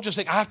 So don't just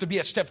think, I have to be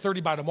at step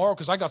 30 by tomorrow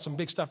because I got some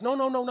big stuff.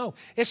 No.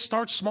 It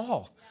starts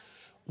small.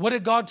 What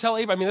did God tell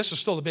Abram? I mean, this is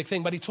still the big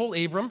thing, but he told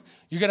Abram,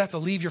 you're going to have to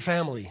leave your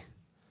family.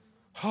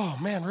 Oh,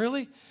 man,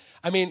 really?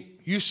 I mean,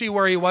 you see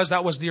where he was.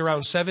 That was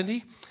around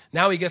 70.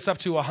 Now he gets up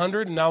to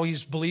 100, and now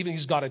he's believing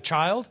he's got a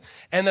child.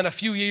 And then a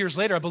few years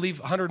later, I believe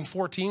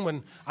 114,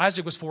 when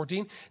Isaac was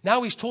 14,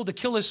 now he's told to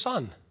kill his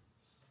son.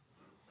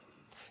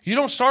 You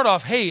don't start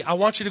off, hey, I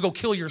want you to go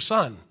kill your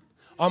son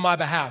on my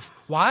behalf.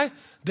 Why?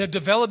 The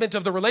development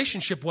of the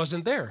relationship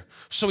wasn't there.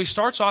 So he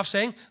starts off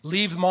saying,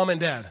 leave mom and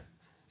dad.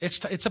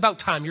 It's about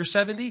time. You're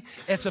 70.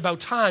 It's about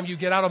time you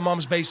get out of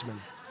mom's basement.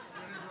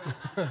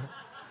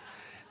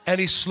 And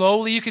he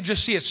slowly, you could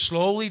just see it,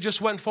 slowly just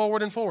went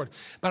forward and forward.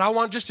 But I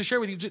want just to share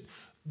with you,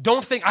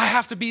 don't think I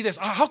have to be this.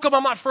 How come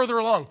I'm not further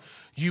along?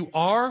 You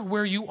are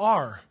where you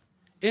are.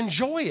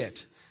 Enjoy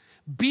it.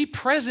 Be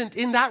present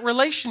in that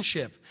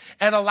relationship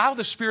and allow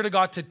the Spirit of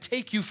God to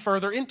take you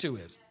further into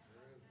it.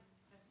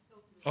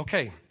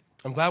 Okay,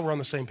 I'm glad we're on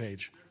the same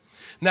page.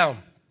 Now,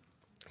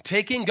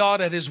 taking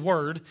God at his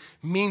word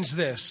means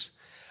this.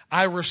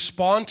 I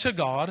respond to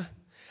God.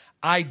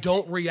 I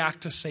don't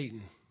react to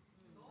Satan.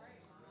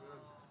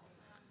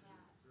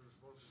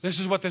 This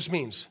is what this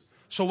means.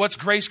 So what's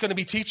grace going to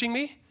be teaching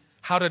me?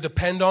 How to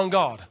depend on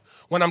God.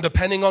 When I'm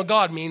depending on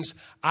God means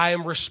I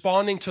am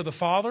responding to the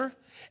Father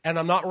and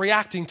I'm not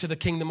reacting to the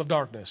kingdom of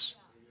darkness.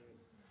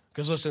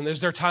 Because listen, is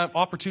there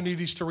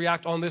opportunities to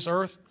react on this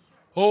earth?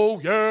 Oh,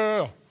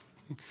 yeah.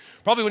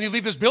 Probably when you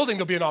leave this building,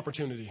 there'll be an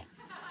opportunity.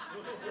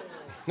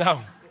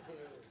 Now,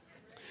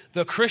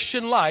 the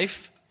Christian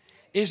life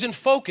isn't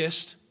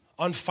focused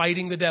on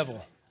fighting the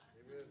devil.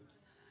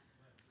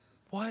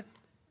 What?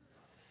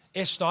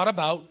 It's not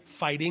about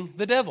fighting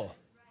the devil.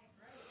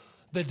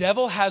 The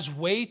devil has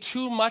way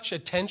too much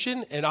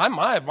attention, and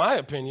my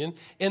opinion,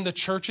 in the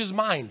church's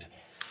mind.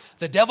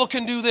 The devil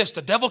can do this.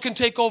 The devil can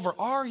take over.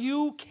 Are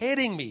you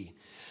kidding me?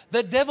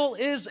 The devil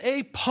is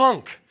a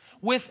punk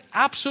with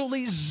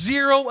absolutely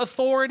zero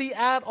authority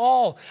at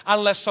all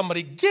unless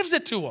somebody gives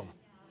it to him.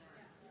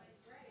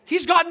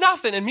 He's got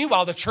nothing. And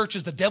meanwhile, the church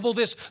is the devil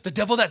this, the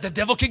devil that. The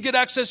devil can get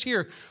access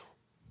here.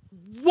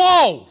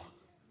 Whoa!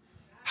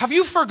 Have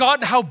you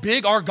forgotten how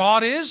big our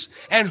God is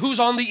and who's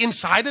on the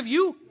inside of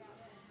you?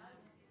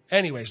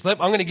 Anyways, I'm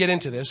going to get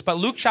into this. But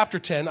Luke chapter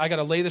 10, I got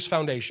to lay this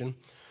foundation.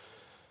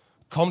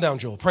 Calm down,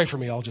 Joel. Pray for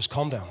me. I'll just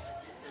calm down.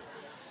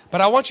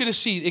 But I want you to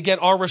see, again,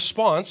 our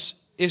response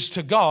is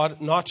to God,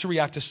 not to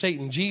react to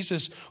Satan.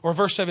 Jesus, or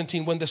verse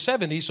 17, when the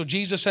 70, so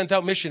Jesus sent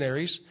out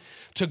missionaries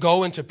to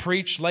go and to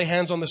preach, lay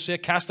hands on the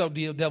sick, cast out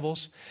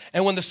devils.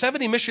 And when the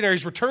 70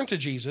 missionaries returned to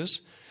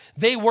Jesus,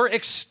 they were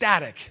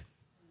ecstatic.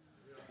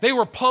 They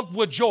were pumped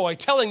with joy,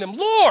 telling them,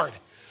 Lord,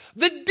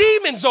 the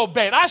demons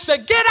obeyed. I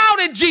said, get out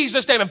in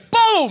Jesus' name. And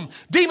boom,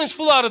 demons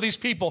flew out of these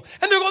people.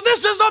 And they're going,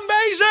 this is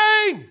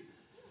amazing.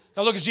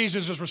 Now look at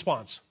Jesus'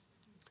 response.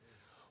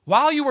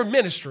 While you were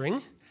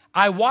ministering,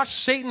 I watched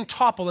Satan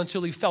topple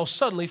until he fell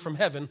suddenly from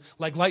heaven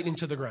like lightning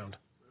to the ground.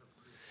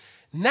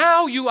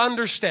 Now you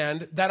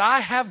understand that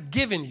I have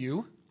given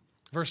you,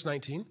 verse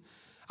 19,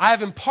 I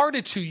have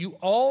imparted to you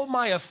all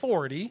my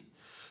authority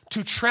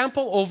to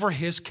trample over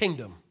his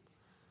kingdom.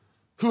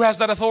 Who has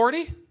that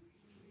authority?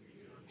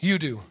 You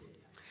do.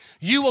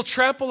 You will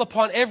trample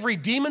upon every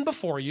demon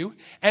before you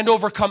and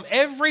overcome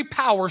every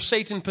power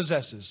Satan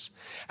possesses.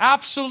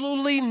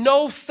 Absolutely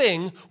no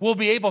thing will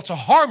be able to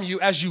harm you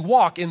as you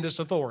walk in this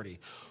authority.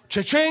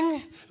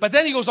 Cha-ching. But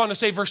then he goes on to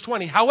say, verse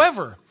 20,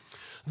 however,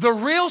 the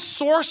real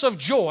source of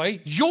joy,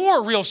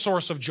 your real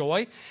source of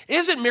joy,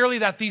 isn't merely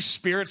that these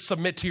spirits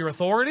submit to your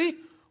authority.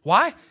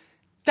 Why?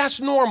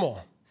 That's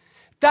normal.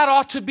 That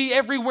ought to be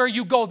everywhere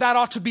you go. That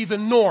ought to be the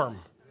norm.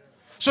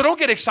 So don't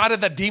get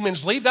excited that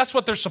demons leave. That's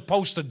what they're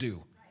supposed to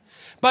do.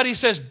 But he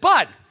says,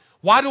 but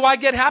why do I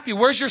get happy?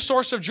 Where's your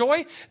source of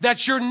joy?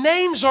 That your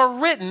names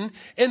are written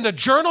in the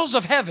journals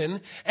of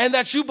heaven and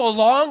that you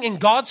belong in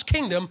God's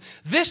kingdom.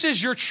 This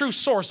is your true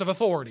source of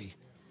authority.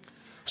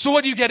 So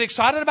what do you get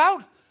excited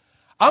about?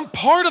 I'm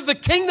part of the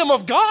kingdom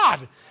of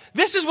God.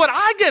 This is what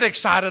I get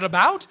excited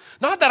about.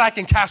 Not that I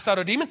can cast out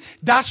a demon.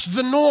 That's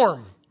the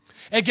norm.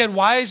 Again,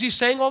 why is he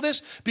saying all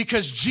this?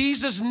 Because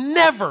Jesus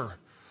never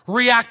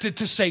reacted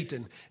to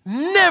Satan,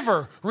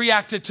 never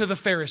reacted to the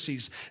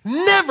Pharisees,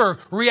 never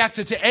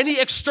reacted to any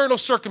external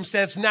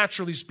circumstance,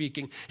 naturally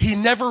speaking. He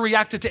never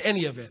reacted to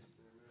any of it.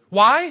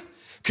 Why?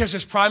 Because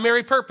his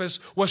primary purpose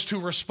was to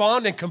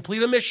respond and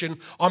complete a mission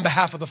on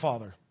behalf of the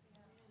Father.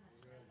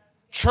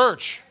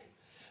 Church,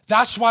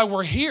 that's why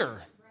we're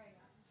here.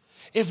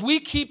 If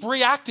we keep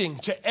reacting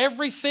to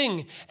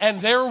everything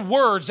and their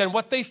words and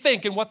what they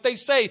think and what they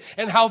say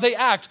and how they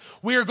act,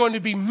 we are going to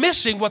be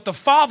missing what the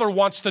Father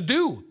wants to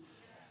do.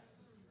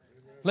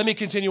 Let me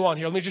continue on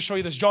here. Let me just show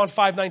you this. John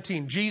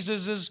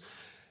 5:19.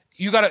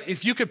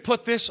 If you could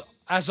put this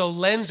as a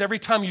lens every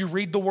time you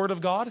read the Word of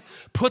God,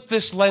 put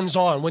this lens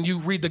on when you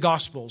read the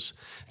Gospels.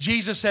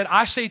 Jesus said,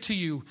 I say to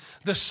you,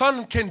 the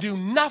Son can do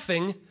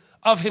nothing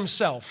of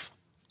himself.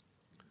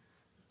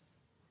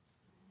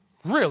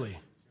 Really?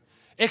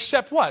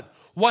 Except what?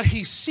 What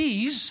he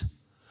sees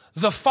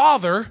the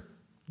Father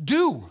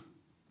do.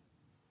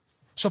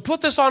 So put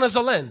this on as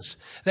a lens,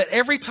 that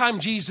every time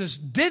Jesus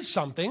did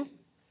something,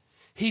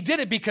 he did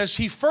it because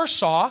he first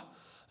saw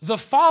the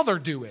Father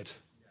do it.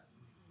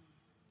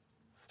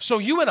 So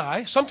you and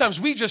I,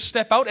 sometimes we just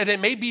step out and it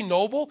may be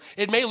noble.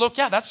 It may look,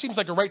 yeah, that seems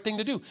like a right thing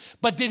to do.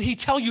 But did he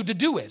tell you to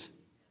do it?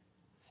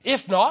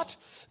 If not,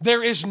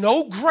 there is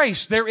no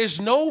grace. There is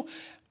no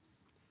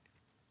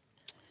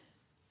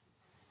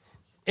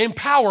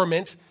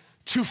empowerment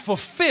to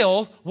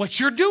fulfill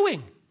what you're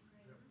doing.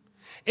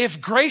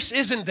 If grace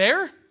isn't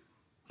there,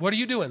 what are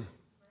you doing?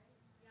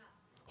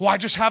 Well, I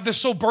just have this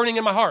so burning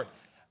in my heart.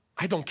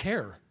 I don't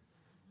care.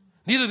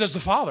 Neither does the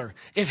Father.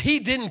 If he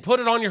didn't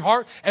put it on your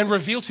heart and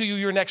reveal to you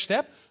your next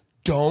step,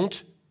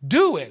 don't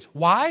do it.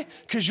 Why?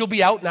 Because you'll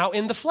be out now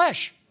in the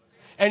flesh.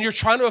 And you're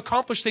trying to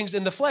accomplish things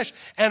in the flesh.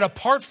 And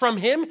apart from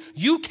him,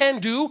 you can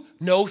do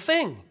no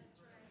thing.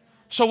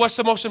 So what's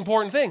the most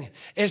important thing?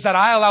 Is that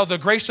I allow the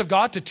grace of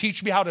God to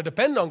teach me how to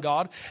depend on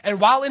God. And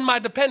while in my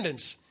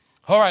dependence,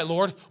 all right,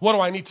 Lord, what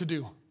do I need to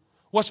do?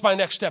 What's my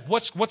next step?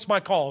 What's my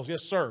call?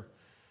 Yes, sir.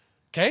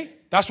 Okay?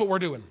 That's what we're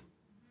doing.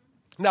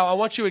 Now, I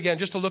want you again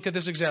just to look at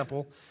this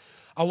example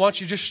I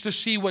want you just to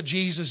see what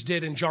Jesus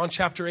did in John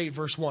chapter 8,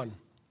 verse 1.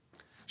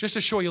 Just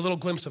to show you a little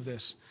glimpse of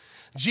this.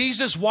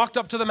 Jesus walked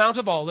up to the Mount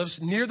of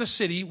Olives near the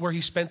city where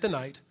he spent the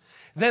night.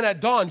 Then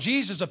at dawn,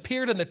 Jesus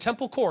appeared in the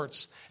temple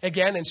courts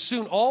again, and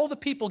soon all the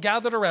people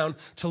gathered around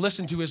to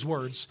listen to his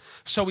words.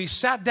 So he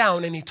sat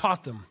down and he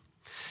taught them.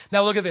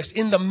 Now look at this.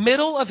 In the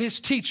middle of his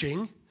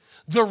teaching,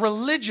 the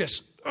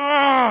religious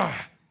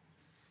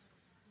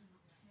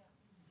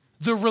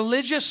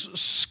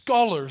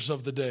scholars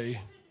of the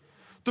day,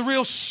 the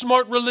real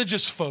smart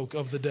religious folk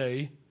of the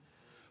day,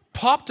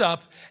 popped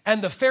up,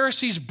 and the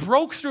Pharisees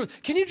broke through.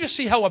 Can you just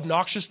see how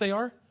obnoxious they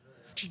are?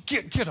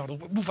 Get out of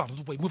the way, move out of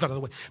the way, move out of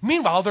the way.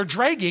 Meanwhile, they're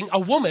dragging a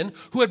woman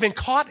who had been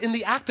caught in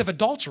the act of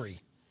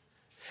adultery,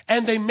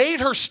 and they made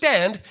her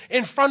stand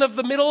in front of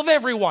the middle of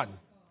everyone.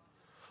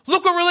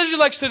 Look what religion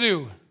likes to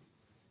do.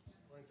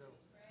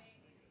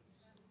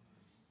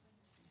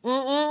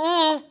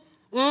 Oh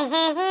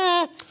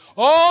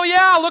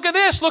yeah, look at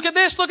this, look at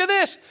this, look at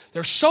this.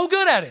 They're so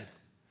good at it.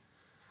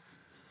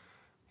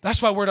 That's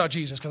why we're not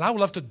Jesus, because I would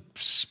love to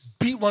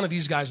beat one of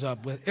these guys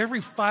up with every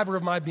fiber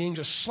of my being,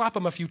 just slap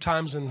him a few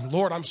times, and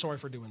Lord, I'm sorry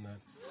for doing that.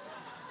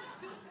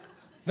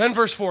 Then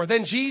verse 4,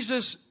 then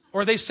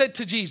they said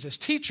to Jesus,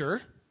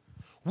 Teacher,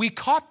 we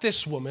caught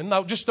this woman.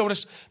 Now just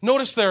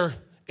notice their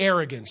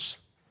arrogance.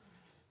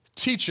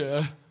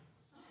 Teacher,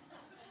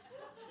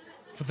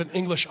 with an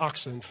English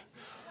accent,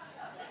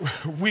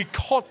 we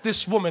caught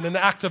this woman in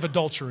the act of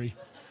adultery.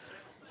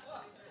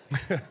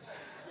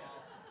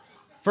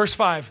 Verse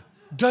 5,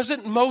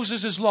 doesn't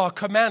Moses' law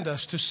command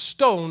us to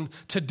stone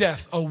to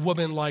death a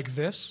woman like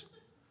this?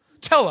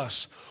 Tell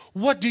us,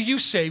 what do you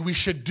say we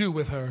should do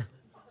with her?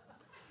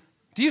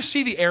 Do you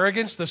see the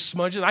arrogance, the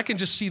smudges? I can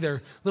just see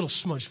their little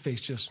smudge face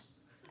just.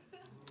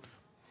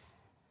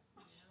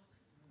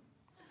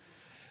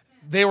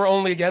 They were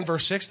only, again,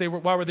 verse 6,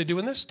 why were they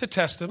doing this? To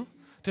test him,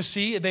 to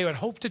see they would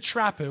hope to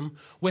trap him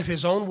with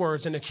his own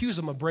words and accuse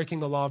him of breaking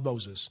the law of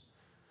Moses.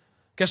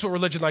 Guess what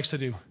religion likes to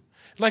do?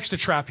 It likes to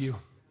trap you.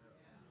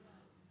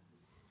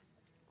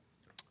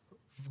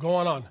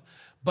 Going on.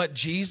 But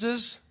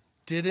Jesus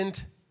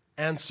didn't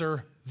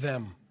answer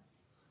them.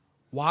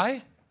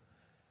 Why?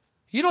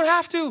 You don't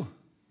have to.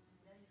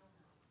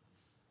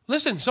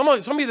 Listen, some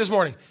of you this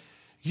morning,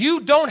 you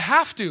don't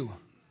have to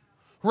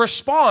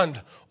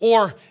respond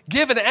or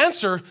give an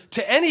answer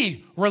to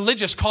any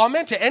religious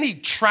comment, to any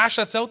trash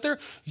that's out there.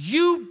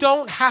 You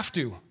don't have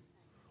to.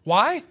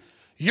 Why?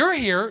 You're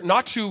here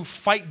not to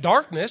fight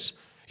darkness.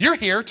 You're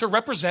here to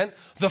represent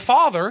the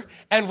Father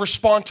and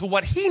respond to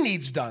what he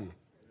needs done.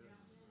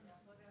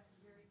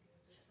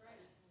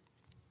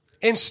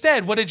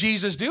 Instead, what did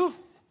Jesus do?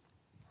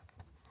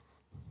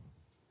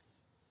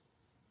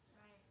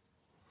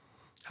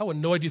 How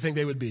annoyed do you think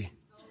they would be?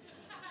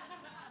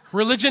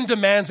 Religion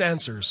demands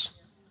answers.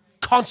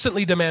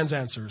 Constantly demands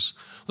answers.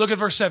 Look at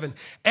verse 7.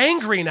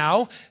 Angry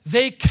now,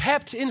 they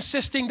kept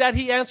insisting that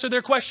he answer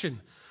their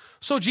question.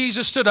 So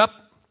Jesus stood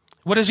up.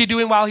 What is he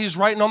doing while he's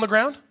writing on the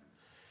ground?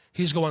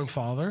 He's going,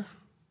 Father,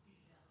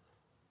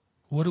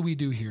 what do we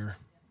do here?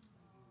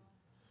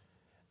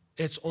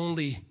 It's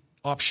only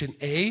option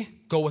A,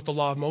 go with the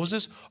law of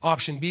Moses.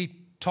 Option B,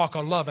 talk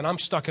on love. And I'm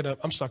stuck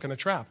in a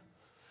trap.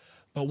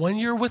 But when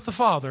you're with the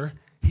Father,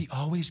 he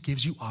always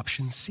gives you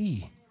option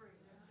C.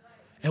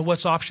 And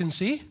what's option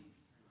C?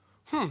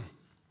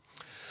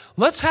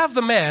 Let's have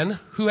the man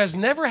who has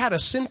never had a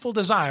sinful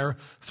desire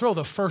throw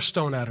the first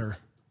stone at her.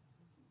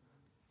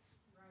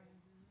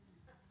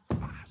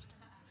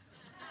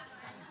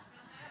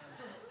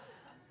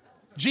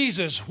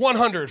 Jesus,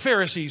 100.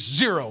 Pharisees,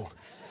 0.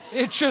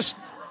 It just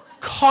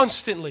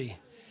constantly.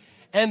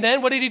 And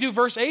then what did he do?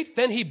 Verse 8.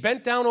 Then he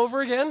bent down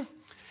over again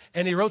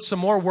and he wrote some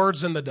more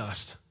words in the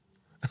dust.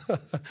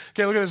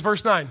 Okay, look at this.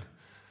 Verse 9.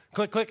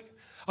 Click, click.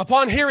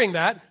 Upon hearing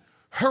that,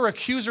 her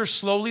accuser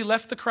slowly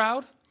left the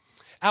crowd,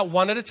 at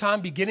one at a time,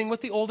 beginning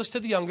with the oldest to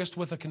the youngest,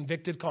 with a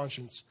convicted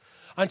conscience.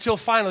 Until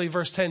finally,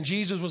 verse 10,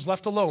 Jesus was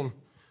left alone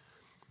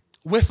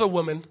with the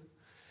woman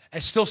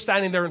and still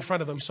standing there in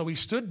front of him. So he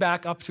stood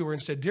back up to her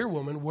and said, Dear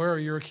woman, where are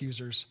your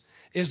accusers?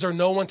 Is there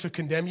no one to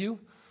condemn you?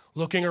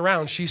 Looking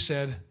around, she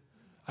said,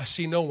 I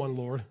see no one,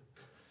 Lord.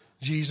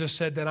 Jesus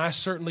said, then I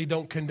certainly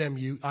don't condemn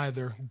you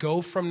either.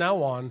 Go from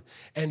now on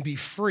and be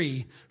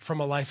free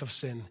from a life of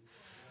sin.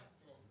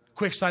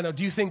 Quick side note,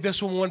 do you think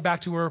this woman went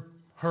back to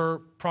her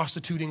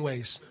prostituting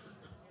ways?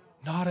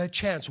 Not a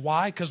chance.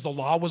 Why? Because the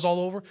law was all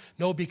over?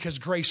 No, because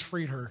grace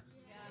freed her.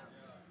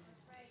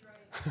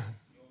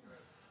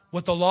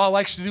 What the law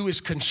likes to do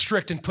is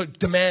constrict and put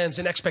demands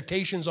and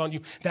expectations on you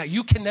that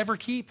you can never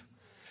keep.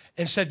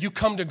 Instead, you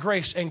come to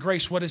grace, and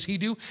grace, what does he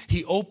do?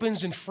 He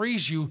opens and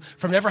frees you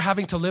from never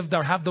having to live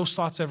there, have those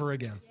thoughts ever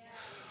again.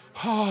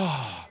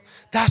 Oh,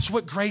 that's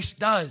what grace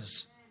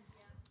does.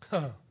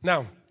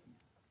 Now,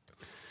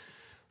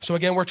 so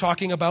again, we're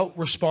talking about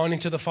responding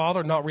to the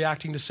Father, not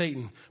reacting to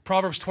Satan.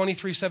 Proverbs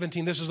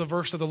 23:17, this is a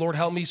verse that the Lord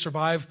helped me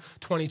survive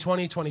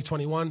 2020,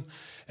 2021,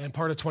 and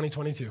part of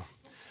 2022.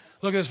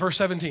 Look at this, verse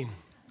 17.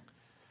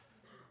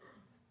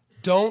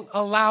 Don't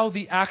allow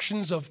the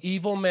actions of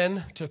evil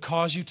men to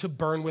cause you to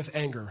burn with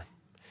anger.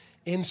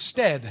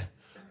 Instead,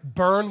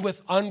 burn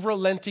with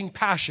unrelenting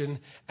passion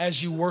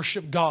as you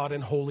worship God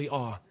in holy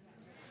awe.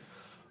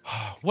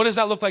 What does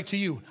that look like to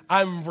you?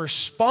 I'm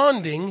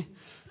responding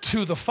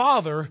to the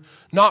Father,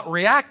 not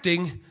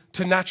reacting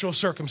to natural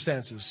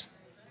circumstances.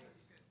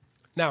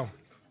 Now,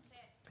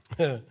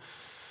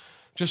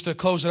 just to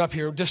close it up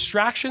here,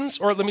 distractions,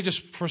 or let me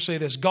just first say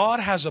this. God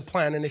has a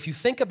plan, and if you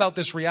think about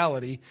this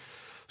reality,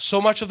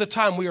 so much of the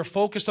time we are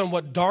focused on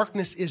what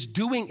darkness is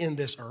doing in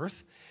this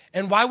earth.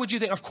 And why would you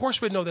think? Of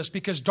course we'd know this,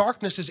 because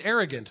darkness is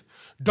arrogant.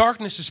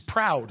 Darkness is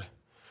proud.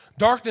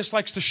 Darkness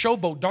likes to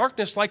showboat.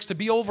 Darkness likes to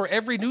be over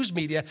every news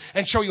media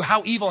and show you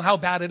how evil and how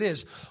bad it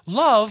is.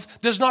 Love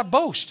does not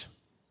boast.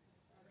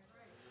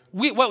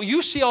 What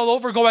you see all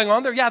over going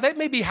on there, yeah, that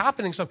may be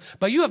happening,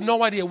 but you have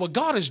no idea what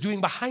God is doing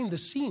behind the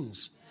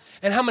scenes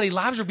and how many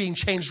lives are being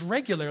changed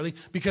regularly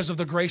because of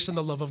the grace and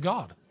the love of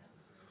God.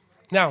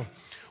 Now,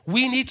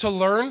 we need to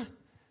learn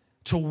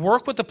to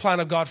work with the plan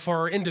of God for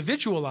our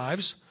individual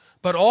lives,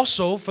 but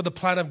also for the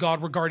plan of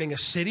God regarding a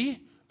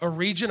city, a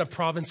region, a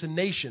province, and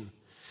nation.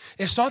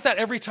 It's not that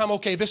every time,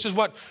 okay, this is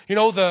what,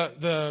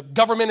 the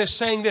government is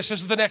saying, this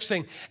is the next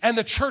thing, and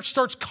the church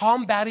starts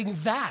combating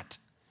that.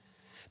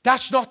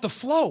 That's not the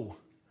flow.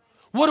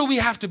 What do we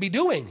have to be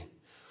doing?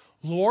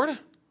 Lord,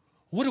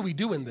 what do we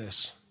do in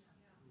this?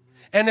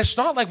 And it's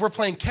not like we're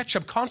playing catch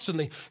up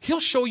constantly. He'll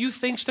show you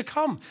things to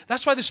come.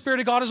 That's why the Spirit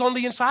of God is on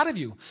the inside of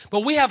you.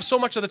 But we have so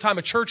much of the time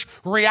a church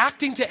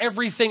reacting to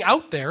everything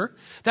out there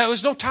that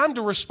there's no time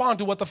to respond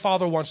to what the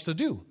Father wants to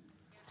do.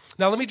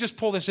 Now, let me just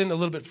pull this in a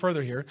little bit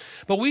further here.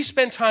 But we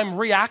spend time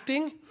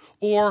reacting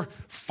or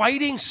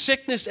fighting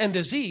sickness and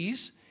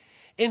disease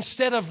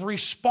instead of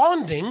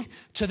responding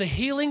to the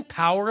healing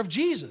power of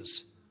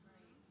Jesus.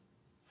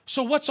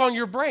 So what's on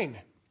your brain?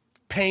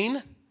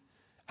 Pain?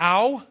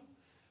 Ow?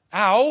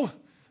 Ow?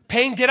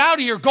 Pain, get out of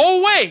here.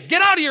 Go away.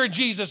 Get out of here in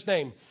Jesus'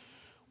 name.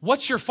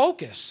 What's your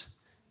focus?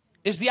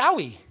 Is the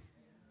owie.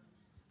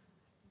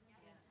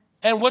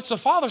 And what's the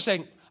Father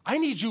saying? I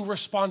need you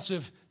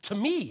responsive to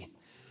me.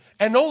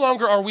 And no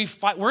longer are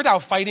we're now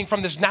fighting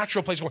from this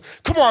natural place. Going,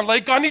 come on,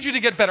 like, I need you to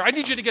get better. I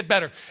need you to get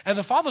better. And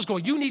the Father's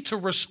going, you need to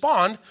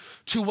respond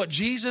to what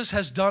Jesus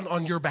has done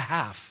on your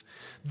behalf.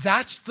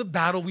 That's the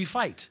battle we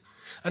fight.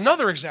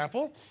 Another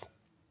example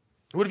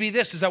would be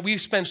this, is that we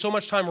spend so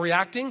much time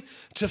reacting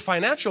to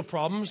financial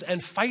problems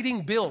and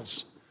fighting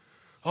bills.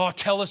 Oh,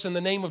 tell us in the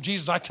name of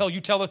Jesus. Tell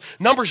us.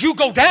 Numbers, you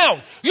go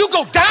down. You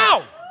go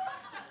down.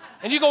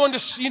 And you go into,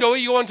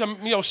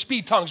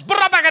 speed tongues.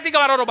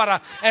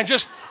 And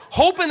just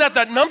hoping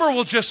that number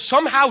will just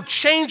somehow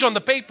change on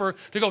the paper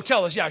to go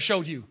tell us, yeah, I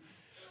showed you.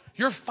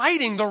 You're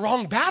fighting the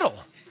wrong battle.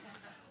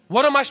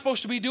 What am I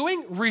supposed to be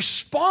doing?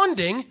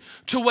 Responding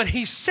to what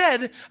he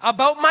said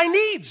about my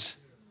needs.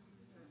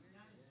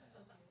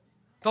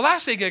 The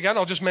last thing, again,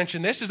 I'll just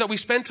mention this, is that we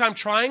spend time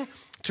trying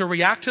to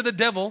react to the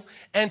devil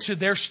and to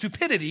their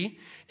stupidity.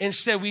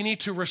 Instead, we need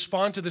to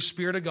respond to the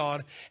Spirit of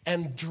God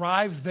and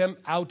drive them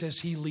out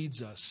as he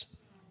leads us.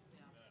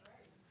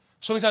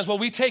 So many times,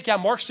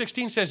 Mark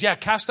 16 says,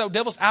 cast out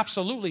devils,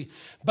 absolutely.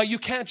 But you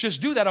can't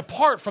just do that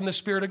apart from the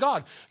Spirit of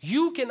God.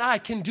 You and I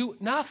can do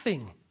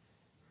nothing.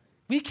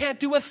 We can't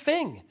do a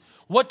thing.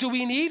 What do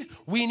we need?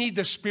 We need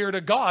the Spirit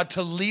of God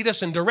to lead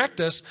us and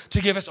direct us, to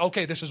give us,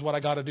 okay, this is what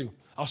I got to do.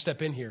 I'll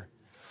step in here.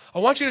 I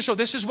want you to show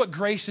this is what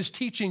grace is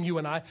teaching you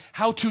and I,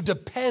 how to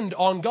depend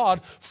on God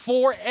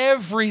for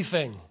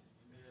everything.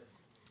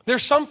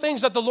 There's some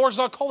things that the Lord's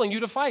not calling you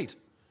to fight.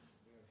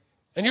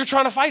 And you're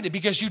trying to fight it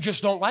because you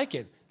just don't like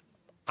it.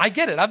 I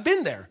get it. I've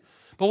been there.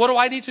 But what do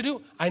I need to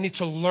do? I need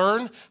to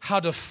learn how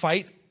to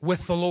fight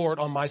with the Lord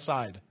on my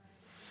side.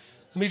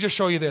 Let me just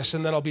show you this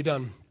and then I'll be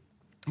done.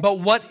 But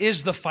what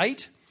is the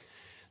fight?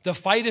 The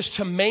fight is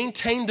to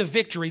maintain the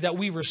victory that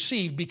we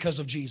received because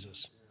of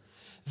Jesus.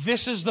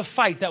 This is the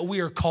fight that we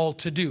are called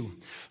to do.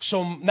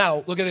 So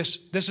now, look at this.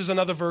 This is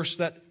another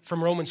verse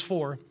from Romans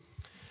 4,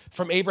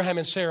 from Abraham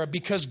and Sarah.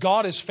 Because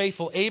God is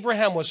faithful,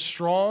 Abraham was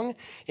strong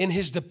in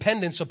his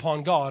dependence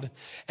upon God,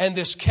 and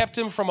this kept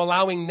him from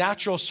allowing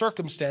natural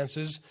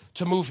circumstances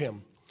to move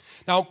him.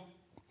 Now,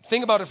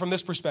 think about it from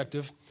this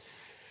perspective.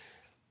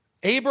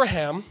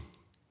 Abraham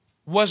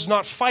was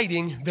not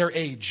fighting their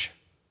age.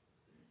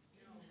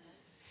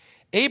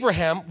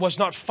 Abraham was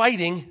not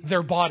fighting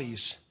their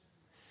bodies.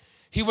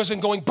 He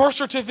wasn't going, birth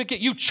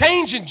certificate, you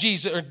change in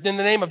Jesus, or in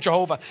the name of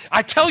Jehovah.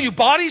 I tell you,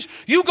 bodies,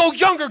 you go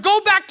younger,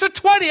 go back to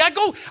 20.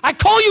 I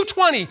call you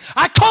 20.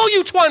 I call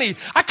you 20.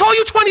 I call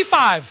you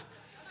 25.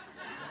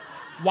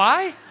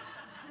 Why?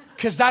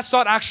 Because that's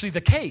not actually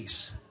the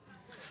case.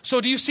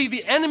 So do you see,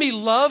 the enemy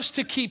loves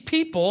to keep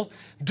people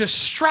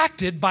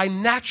distracted by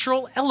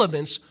natural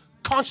elements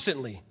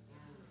constantly.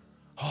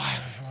 Oh,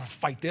 I'm going to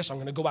fight this. I'm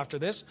going to go after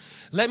this.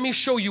 Let me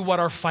show you what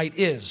our fight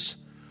is.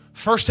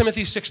 1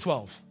 Timothy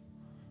 6:12.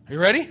 Are you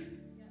ready?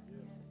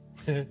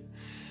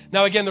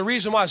 Now, again, the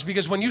reason why is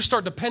because when you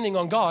start depending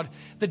on God,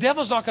 the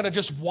devil's not going to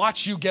just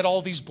watch you get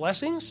all these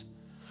blessings.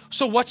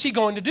 So what's he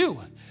going to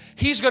do?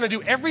 He's going to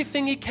do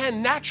everything he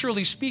can,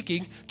 naturally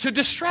speaking, to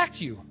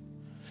distract you,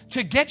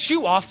 to get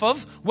you off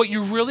of what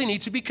you really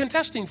need to be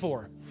contesting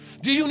for,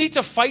 Do you need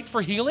to fight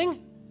for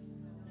healing?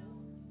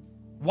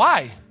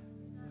 Why?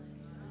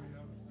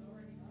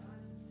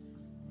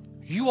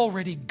 You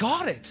already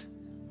got it.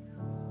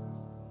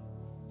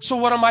 So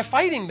what am I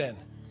fighting then?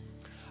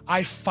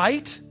 I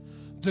fight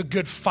the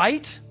good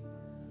fight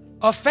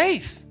of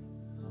faith.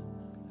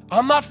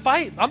 I'm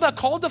not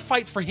called to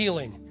fight for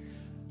healing.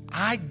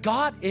 I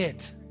got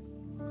it.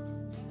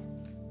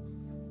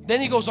 Then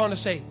he goes on to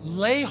say,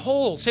 lay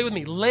hold, say with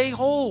me, lay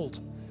hold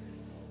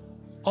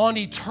on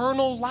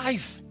eternal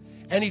life.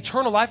 And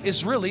eternal life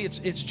is really,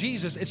 it's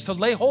Jesus. It's to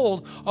lay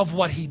hold of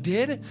what he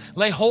did,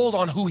 lay hold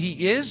on who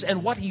he is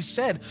and what he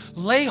said.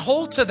 Lay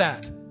hold to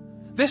that.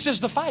 This is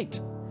the fight.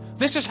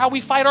 This is how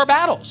we fight our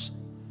battles.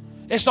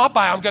 It's not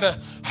by, I'm gonna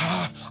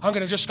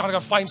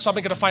find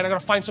something to fight. I'm gonna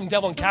find some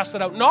devil and cast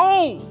it out.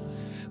 No.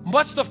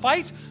 What's the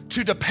fight?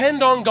 To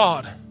depend on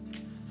God.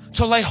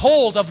 To lay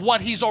hold of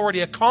what he's already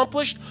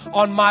accomplished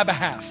on my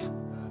behalf.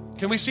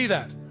 Can we see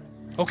that?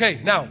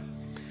 Okay, now,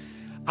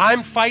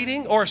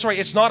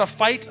 it's not a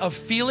fight of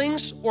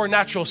feelings or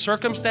natural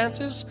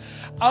circumstances.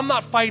 I'm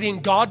not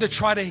fighting God to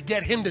try to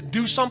get him to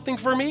do something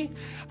for me.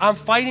 I'm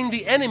fighting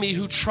the enemy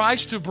who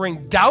tries to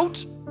bring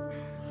doubt,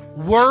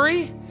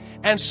 worry,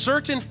 and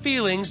certain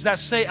feelings that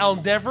say I'll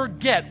never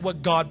get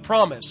what God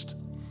promised.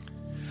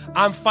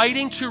 I'm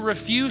fighting to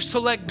refuse to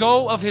let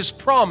go of his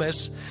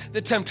promise,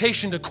 the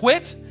temptation to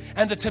quit,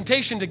 and the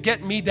temptation to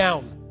get me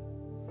down.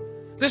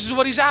 This is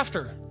what he's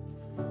after.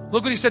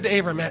 Look what he said to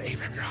Abraham. Man,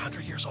 Abraham, you're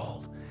 100 years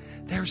old.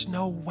 There's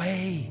no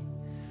way.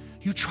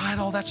 You tried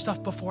all that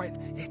stuff before.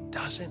 It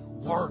doesn't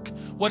work.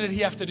 What did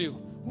he have to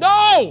do?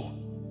 No!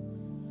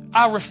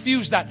 I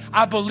refuse that.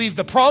 I believe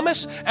the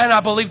promise and I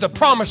believe the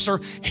promiser.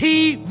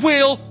 He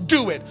will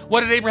do it.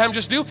 What did Abraham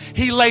just do?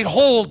 He laid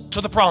hold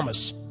to the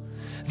promise.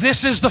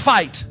 This is the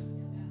fight.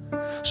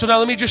 So now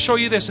let me just show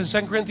you this in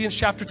 2 Corinthians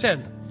chapter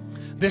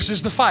 10. This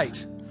is the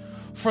fight.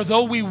 For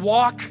though we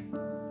walk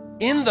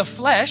in the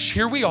flesh,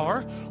 here we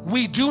are,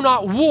 we do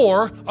not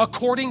war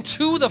according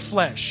to the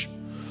flesh.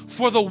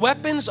 For the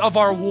weapons of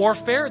our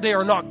warfare, they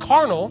are not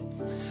carnal,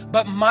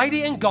 but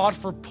mighty in God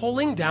for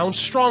pulling down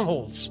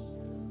strongholds.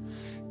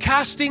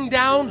 Casting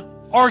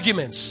down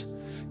arguments.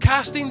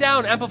 Casting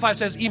down, Amplified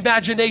says,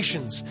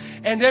 imaginations.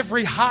 And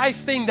every high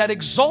thing that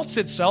exalts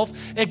itself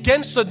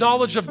against the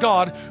knowledge of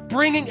God,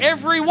 bringing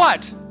every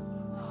what?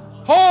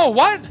 Oh,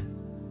 what?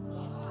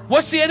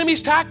 What's the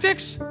enemy's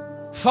tactics?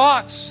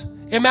 Thoughts,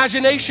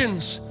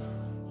 imaginations,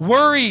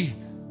 worry,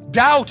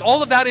 doubt.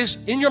 All of that is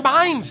in your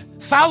mind.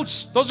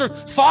 Thoughts. Those are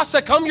thoughts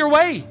that come your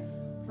way.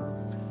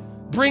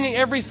 Bringing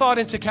every thought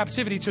into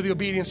captivity to the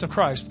obedience of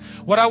Christ.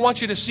 What I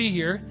want you to see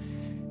here,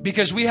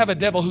 because we have a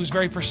devil who's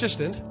very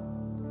persistent,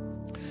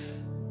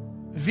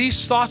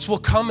 these thoughts will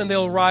come and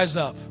they'll rise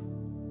up.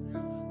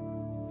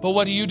 But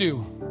what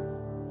do?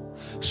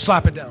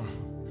 Slap it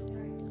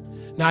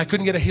down. Now, I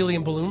couldn't get a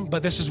helium balloon,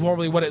 but this is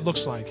normally what it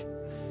looks like.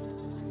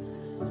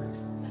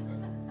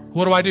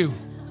 What do?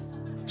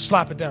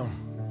 Slap it down.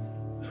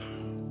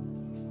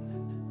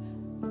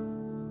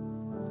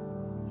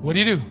 What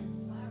do?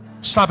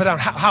 Slap it down.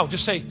 How?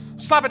 Just say,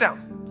 slap it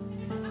down.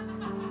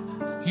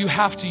 You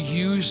have to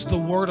use the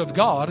Word of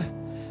God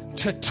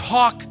to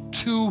talk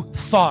to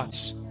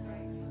thoughts.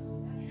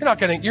 You're not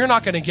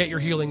going to get your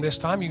healing this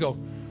time. You go,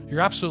 you're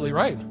absolutely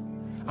right.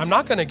 I'm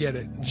not going to get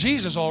it.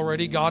 Jesus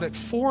already got it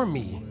for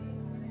me.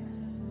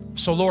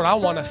 So Lord, I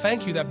want to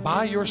thank you that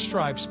by your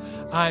stripes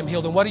I am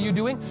healed. And what are you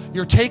doing?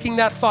 You're taking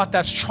that thought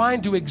that's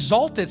trying to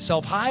exalt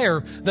itself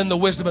higher than the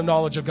wisdom and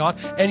knowledge of God,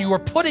 and you are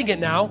putting it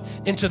now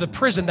into the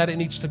prison that it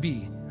needs to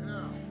be.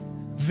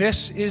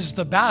 This is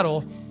the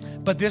battle,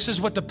 but this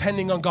is what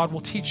depending on God will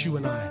teach you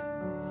and I.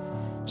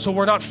 So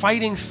we're not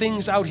fighting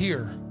things out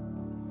here.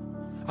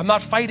 I'm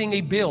not fighting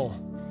a bill.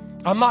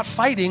 I'm not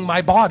fighting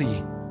my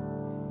body.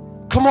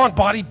 Come on,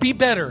 body, be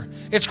better.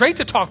 It's great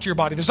to talk to your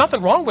body. There's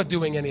nothing wrong with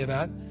doing any of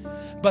that.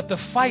 But the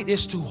fight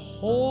is to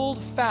hold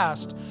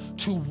fast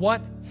to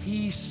what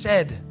he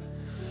said.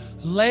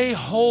 Lay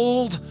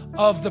hold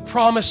of the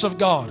promise of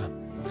God.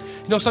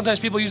 You know, sometimes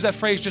people use that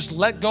phrase, just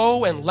let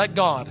go and let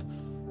God.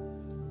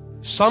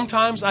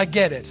 Sometimes I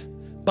get it.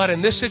 But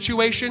in this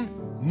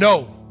situation,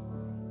 no.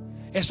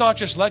 It's not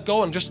just let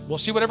go and just, we'll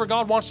see whatever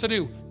God wants to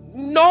do.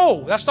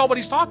 No, that's not what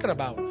he's talking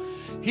about.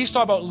 He's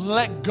talking about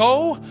let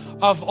go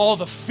of all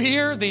the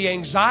fear, the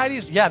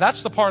anxieties. Yeah,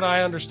 that's the part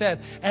I understand.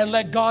 And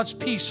let God's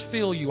peace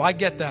fill you. I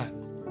get that.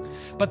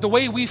 But the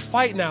way we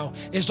fight now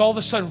is all of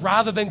a sudden,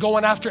 rather than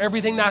going after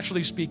everything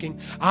naturally speaking,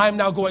 I'm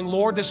now going,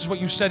 Lord, this is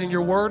what you said in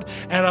your word,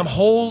 and I'm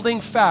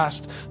holding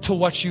fast to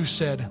what you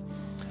said.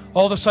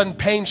 All of a sudden,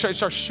 pain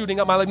starts shooting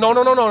up my leg.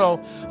 No.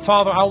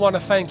 Father, I want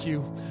to thank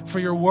you for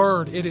your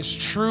word. It is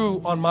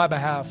true on my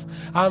behalf.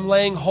 I'm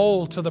laying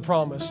hold to the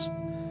promise.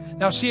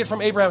 Now see it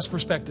from Abraham's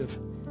perspective.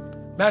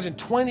 Imagine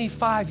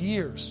 25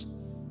 years.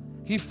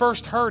 He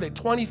first heard it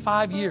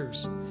 25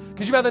 years.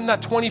 Could you imagine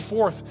that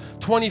 24th,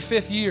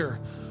 25th year?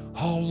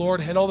 Oh,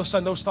 Lord, and all of a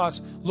sudden those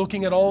thoughts,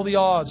 looking at all the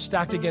odds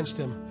stacked against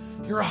him.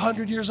 You're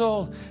 100 years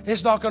old.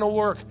 It's not going to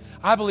work.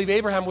 I believe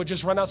Abraham would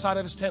just run outside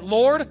of his tent.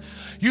 Lord,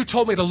 you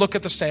told me to look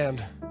at the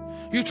sand.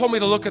 You told me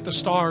to look at the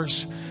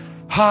stars.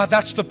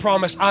 That's the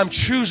promise. I'm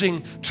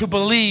choosing to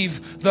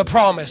believe the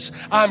promise.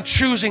 I'm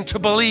choosing to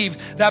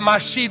believe that my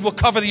seed will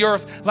cover the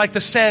earth like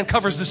the sand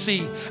covers the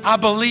sea. I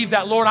believe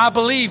that, Lord. I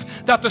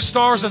believe that the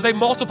stars, as they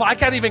multiply, I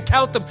can't even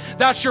count them.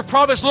 That's your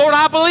promise, Lord.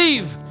 I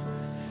believe.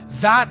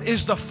 That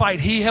is the fight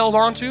he held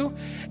on to.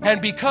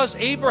 And because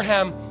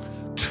Abraham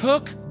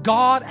took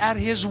God at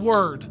his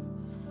word,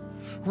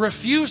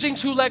 refusing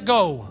to let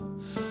go,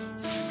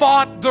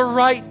 fought the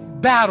right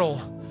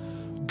battle,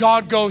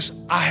 God goes,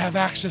 I have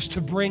access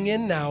to bring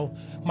in now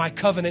my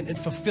covenant and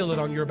fulfill it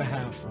on your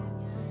behalf.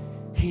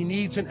 He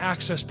needs an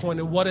access point.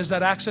 And what is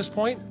that access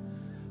point?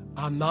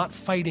 I'm not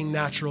fighting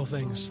natural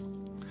things.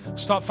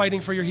 Stop fighting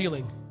for your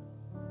healing.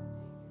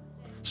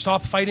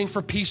 Stop fighting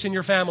for peace in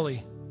your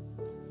family.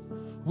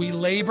 We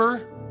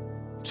labor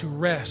to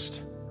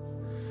rest.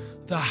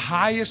 The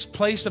highest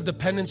place of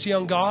dependency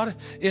on God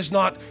is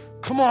not,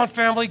 come on,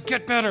 family,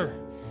 get better.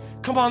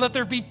 Come on, let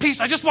there be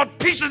peace. I just want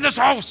peace in this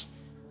house.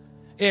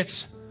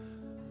 It's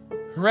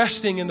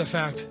resting in the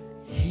fact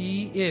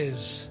He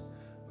is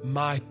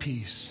my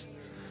peace.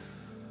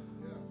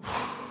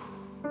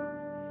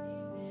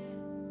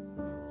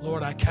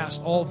 Lord, I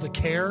cast all the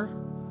care,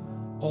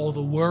 all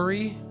the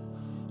worry,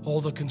 all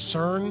the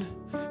concern,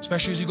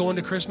 especially as you go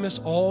into Christmas,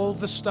 all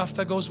the stuff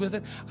that goes with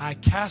it. I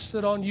cast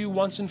it on you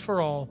once and for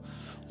all.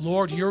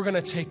 Lord, you're going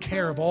to take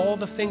care of all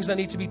the things that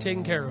need to be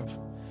taken care of.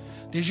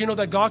 Did you know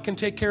that God can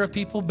take care of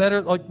people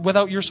better, like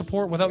without your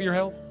support, without your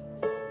help?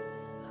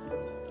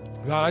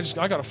 God,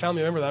 I got a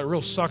family member that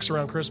real sucks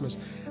around Christmas.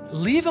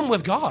 Leave them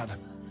with God.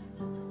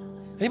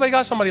 Anybody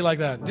got somebody like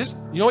that? Just,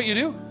 you know what you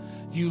do?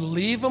 You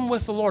leave them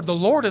with the Lord. The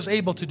Lord is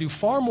able to do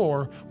far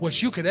more what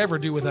you could ever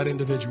do with that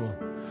individual.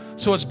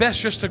 So it's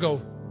best just to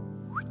go,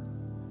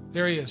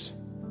 there he is,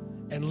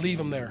 and leave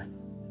him there.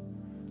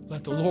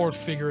 Let the Lord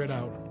figure it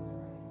out.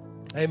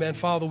 Amen.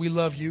 Father, we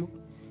love you.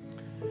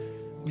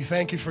 We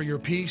thank you for your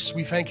peace.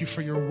 We thank you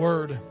for your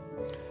word.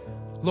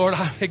 Lord,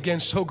 I'm again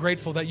so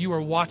grateful that you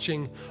are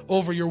watching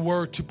over your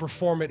word to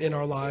perform it in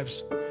our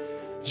lives.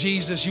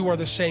 Jesus, you are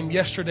the same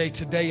yesterday,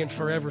 today, and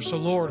forever. So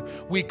Lord,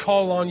 we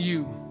call on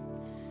you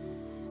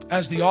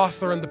as the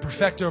author and the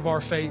perfecter of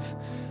our faith.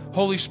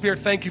 Holy Spirit,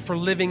 thank you for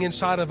living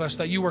inside of us,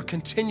 that you are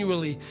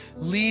continually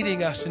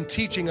leading us and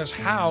teaching us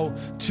how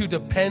to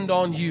depend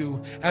on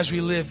you as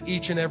we live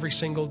each and every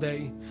single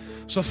day.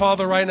 So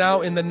Father, right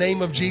now, in the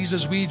name of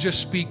Jesus, we just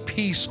speak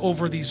peace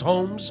over these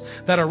homes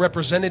that are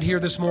represented here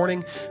this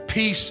morning.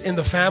 Peace in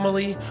the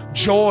family,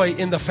 joy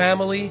in the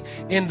family,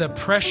 in the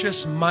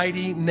precious,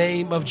 mighty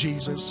name of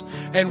Jesus.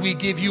 And we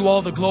give you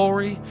all the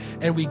glory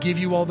and we give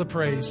you all the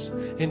praise.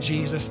 In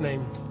Jesus'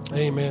 name,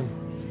 amen.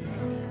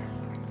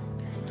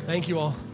 Thank you all.